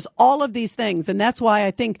and was all of these things. And that's why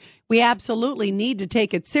I think we absolutely need to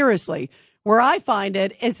take it seriously. Where I find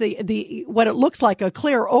it is the what it looks like a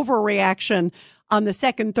clear overreaction on the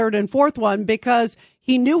second, third, and fourth one because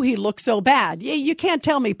he knew he looked so bad. You can't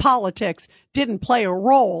tell me politics didn't play a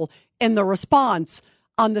role in the response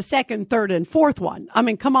on the second, third, and fourth one. I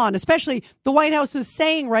mean, come on, especially the White House is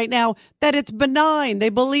saying right now that it's benign. They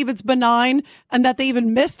believe it's benign and that they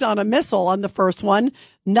even missed on a missile on the first one.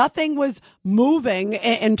 Nothing was moving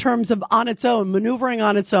in terms of on its own, maneuvering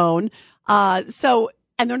on its own.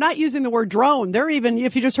 And they're not using the word drone. They're even,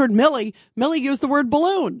 if you just heard Millie used the word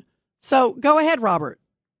balloon. So go ahead, Robert.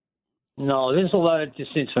 No, there's a lot of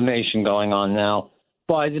disinformation going on now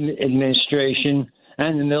by the administration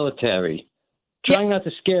and the military, trying not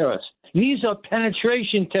to scare us. These are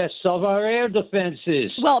penetration tests of our air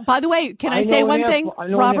defenses. Well, by the way, can I say one thing,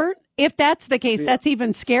 Robert? If that's the case, that's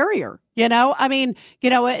even scarier. I mean,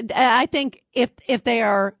 I think if they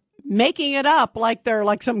are making it up like they're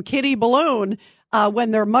like some kiddie balloon,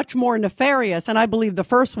 when they're much more nefarious, and I believe the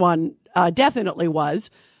first one definitely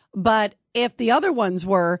was, but if the other ones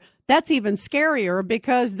were, that's even scarier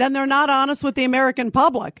because then they're not honest with the American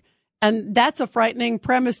public. And that's a frightening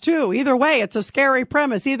premise, too. Either way, it's a scary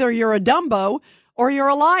premise. Either you're a Dumbo or you're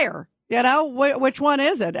a liar. Which one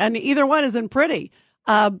is it? And either one isn't pretty.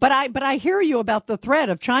 But I hear you about the threat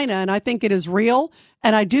of China, and I think it is real.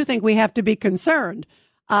 And I do think we have to be concerned.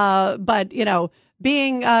 But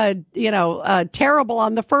being, terrible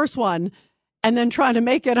on the first one and then trying to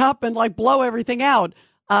make it up and like blow everything out.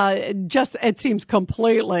 It seems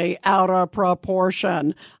completely out of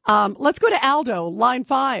proportion. Let's go to Aldo, line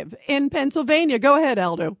 5 in Pennsylvania. Go ahead,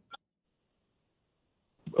 Aldo.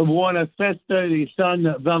 Buona Festa di San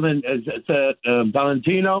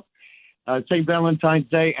Valentino, St. Valentine's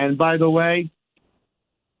Day. And by the way,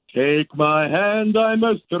 take my hand, I'm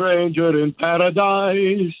a stranger in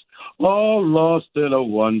paradise, all lost in a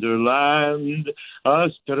wonderland, a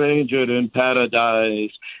stranger in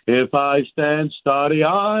paradise. If I stand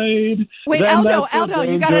starry-eyed... Wait, Aldo,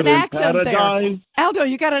 you got an accent there. Aldo,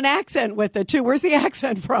 you got an accent with it, too. Where's the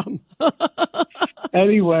accent from?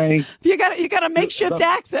 Anyway. You got a makeshift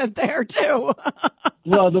accent there, too.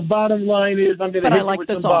 Well, the bottom line is I'm going to hit you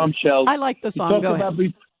with some bombshells. I like the song. Go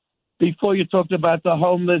ahead. Before you talked about the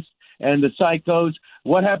homeless and the psychos,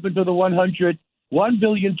 what happened to the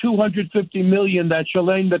 $1,250,000,000 that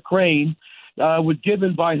Shalane McCrane was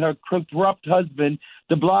given by her corrupt husband,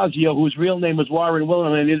 de Blasio, whose real name was Warren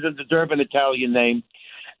Wilhelm and doesn't deserve an Italian name.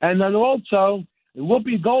 And then also,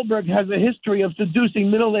 Whoopi Goldberg has a history of seducing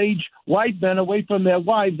middle-aged white men away from their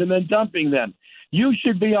wives and then dumping them. You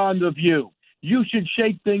should be on The View. You should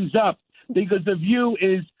shake things up because The View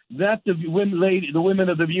is not the women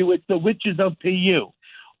of The View. It's the witches of PU.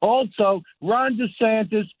 Also, Ron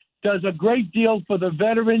DeSantis does a great deal for the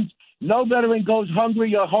veterans. No veteran goes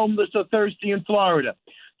hungry or homeless or thirsty in Florida.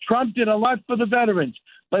 Trump did a lot for the veterans,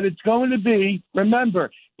 but it's going to be,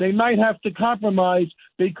 remember, they might have to compromise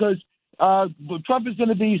because Trump is going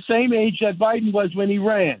to be the same age that Biden was when he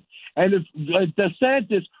ran. And if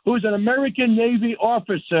DeSantis, who's an American Navy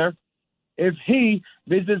officer, if he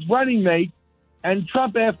is his running mate and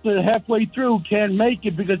Trump after halfway through can't make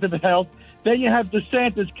it because of health, then you have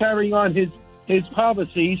DeSantis carrying on his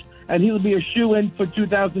policies, and he'll be a shoo-in for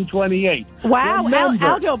 2028. Wow,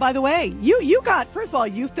 Aldo, by the way, you got, first of all,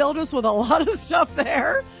 you filled us with a lot of stuff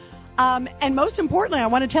there. And most importantly, I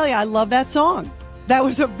want to tell you, I love that song. That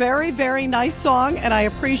was a very, very nice song, and I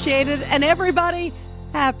appreciate it. And everybody,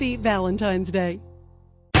 happy Valentine's Day.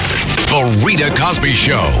 The Rita Cosby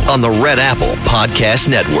Show on the Red Apple Podcast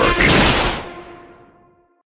Network.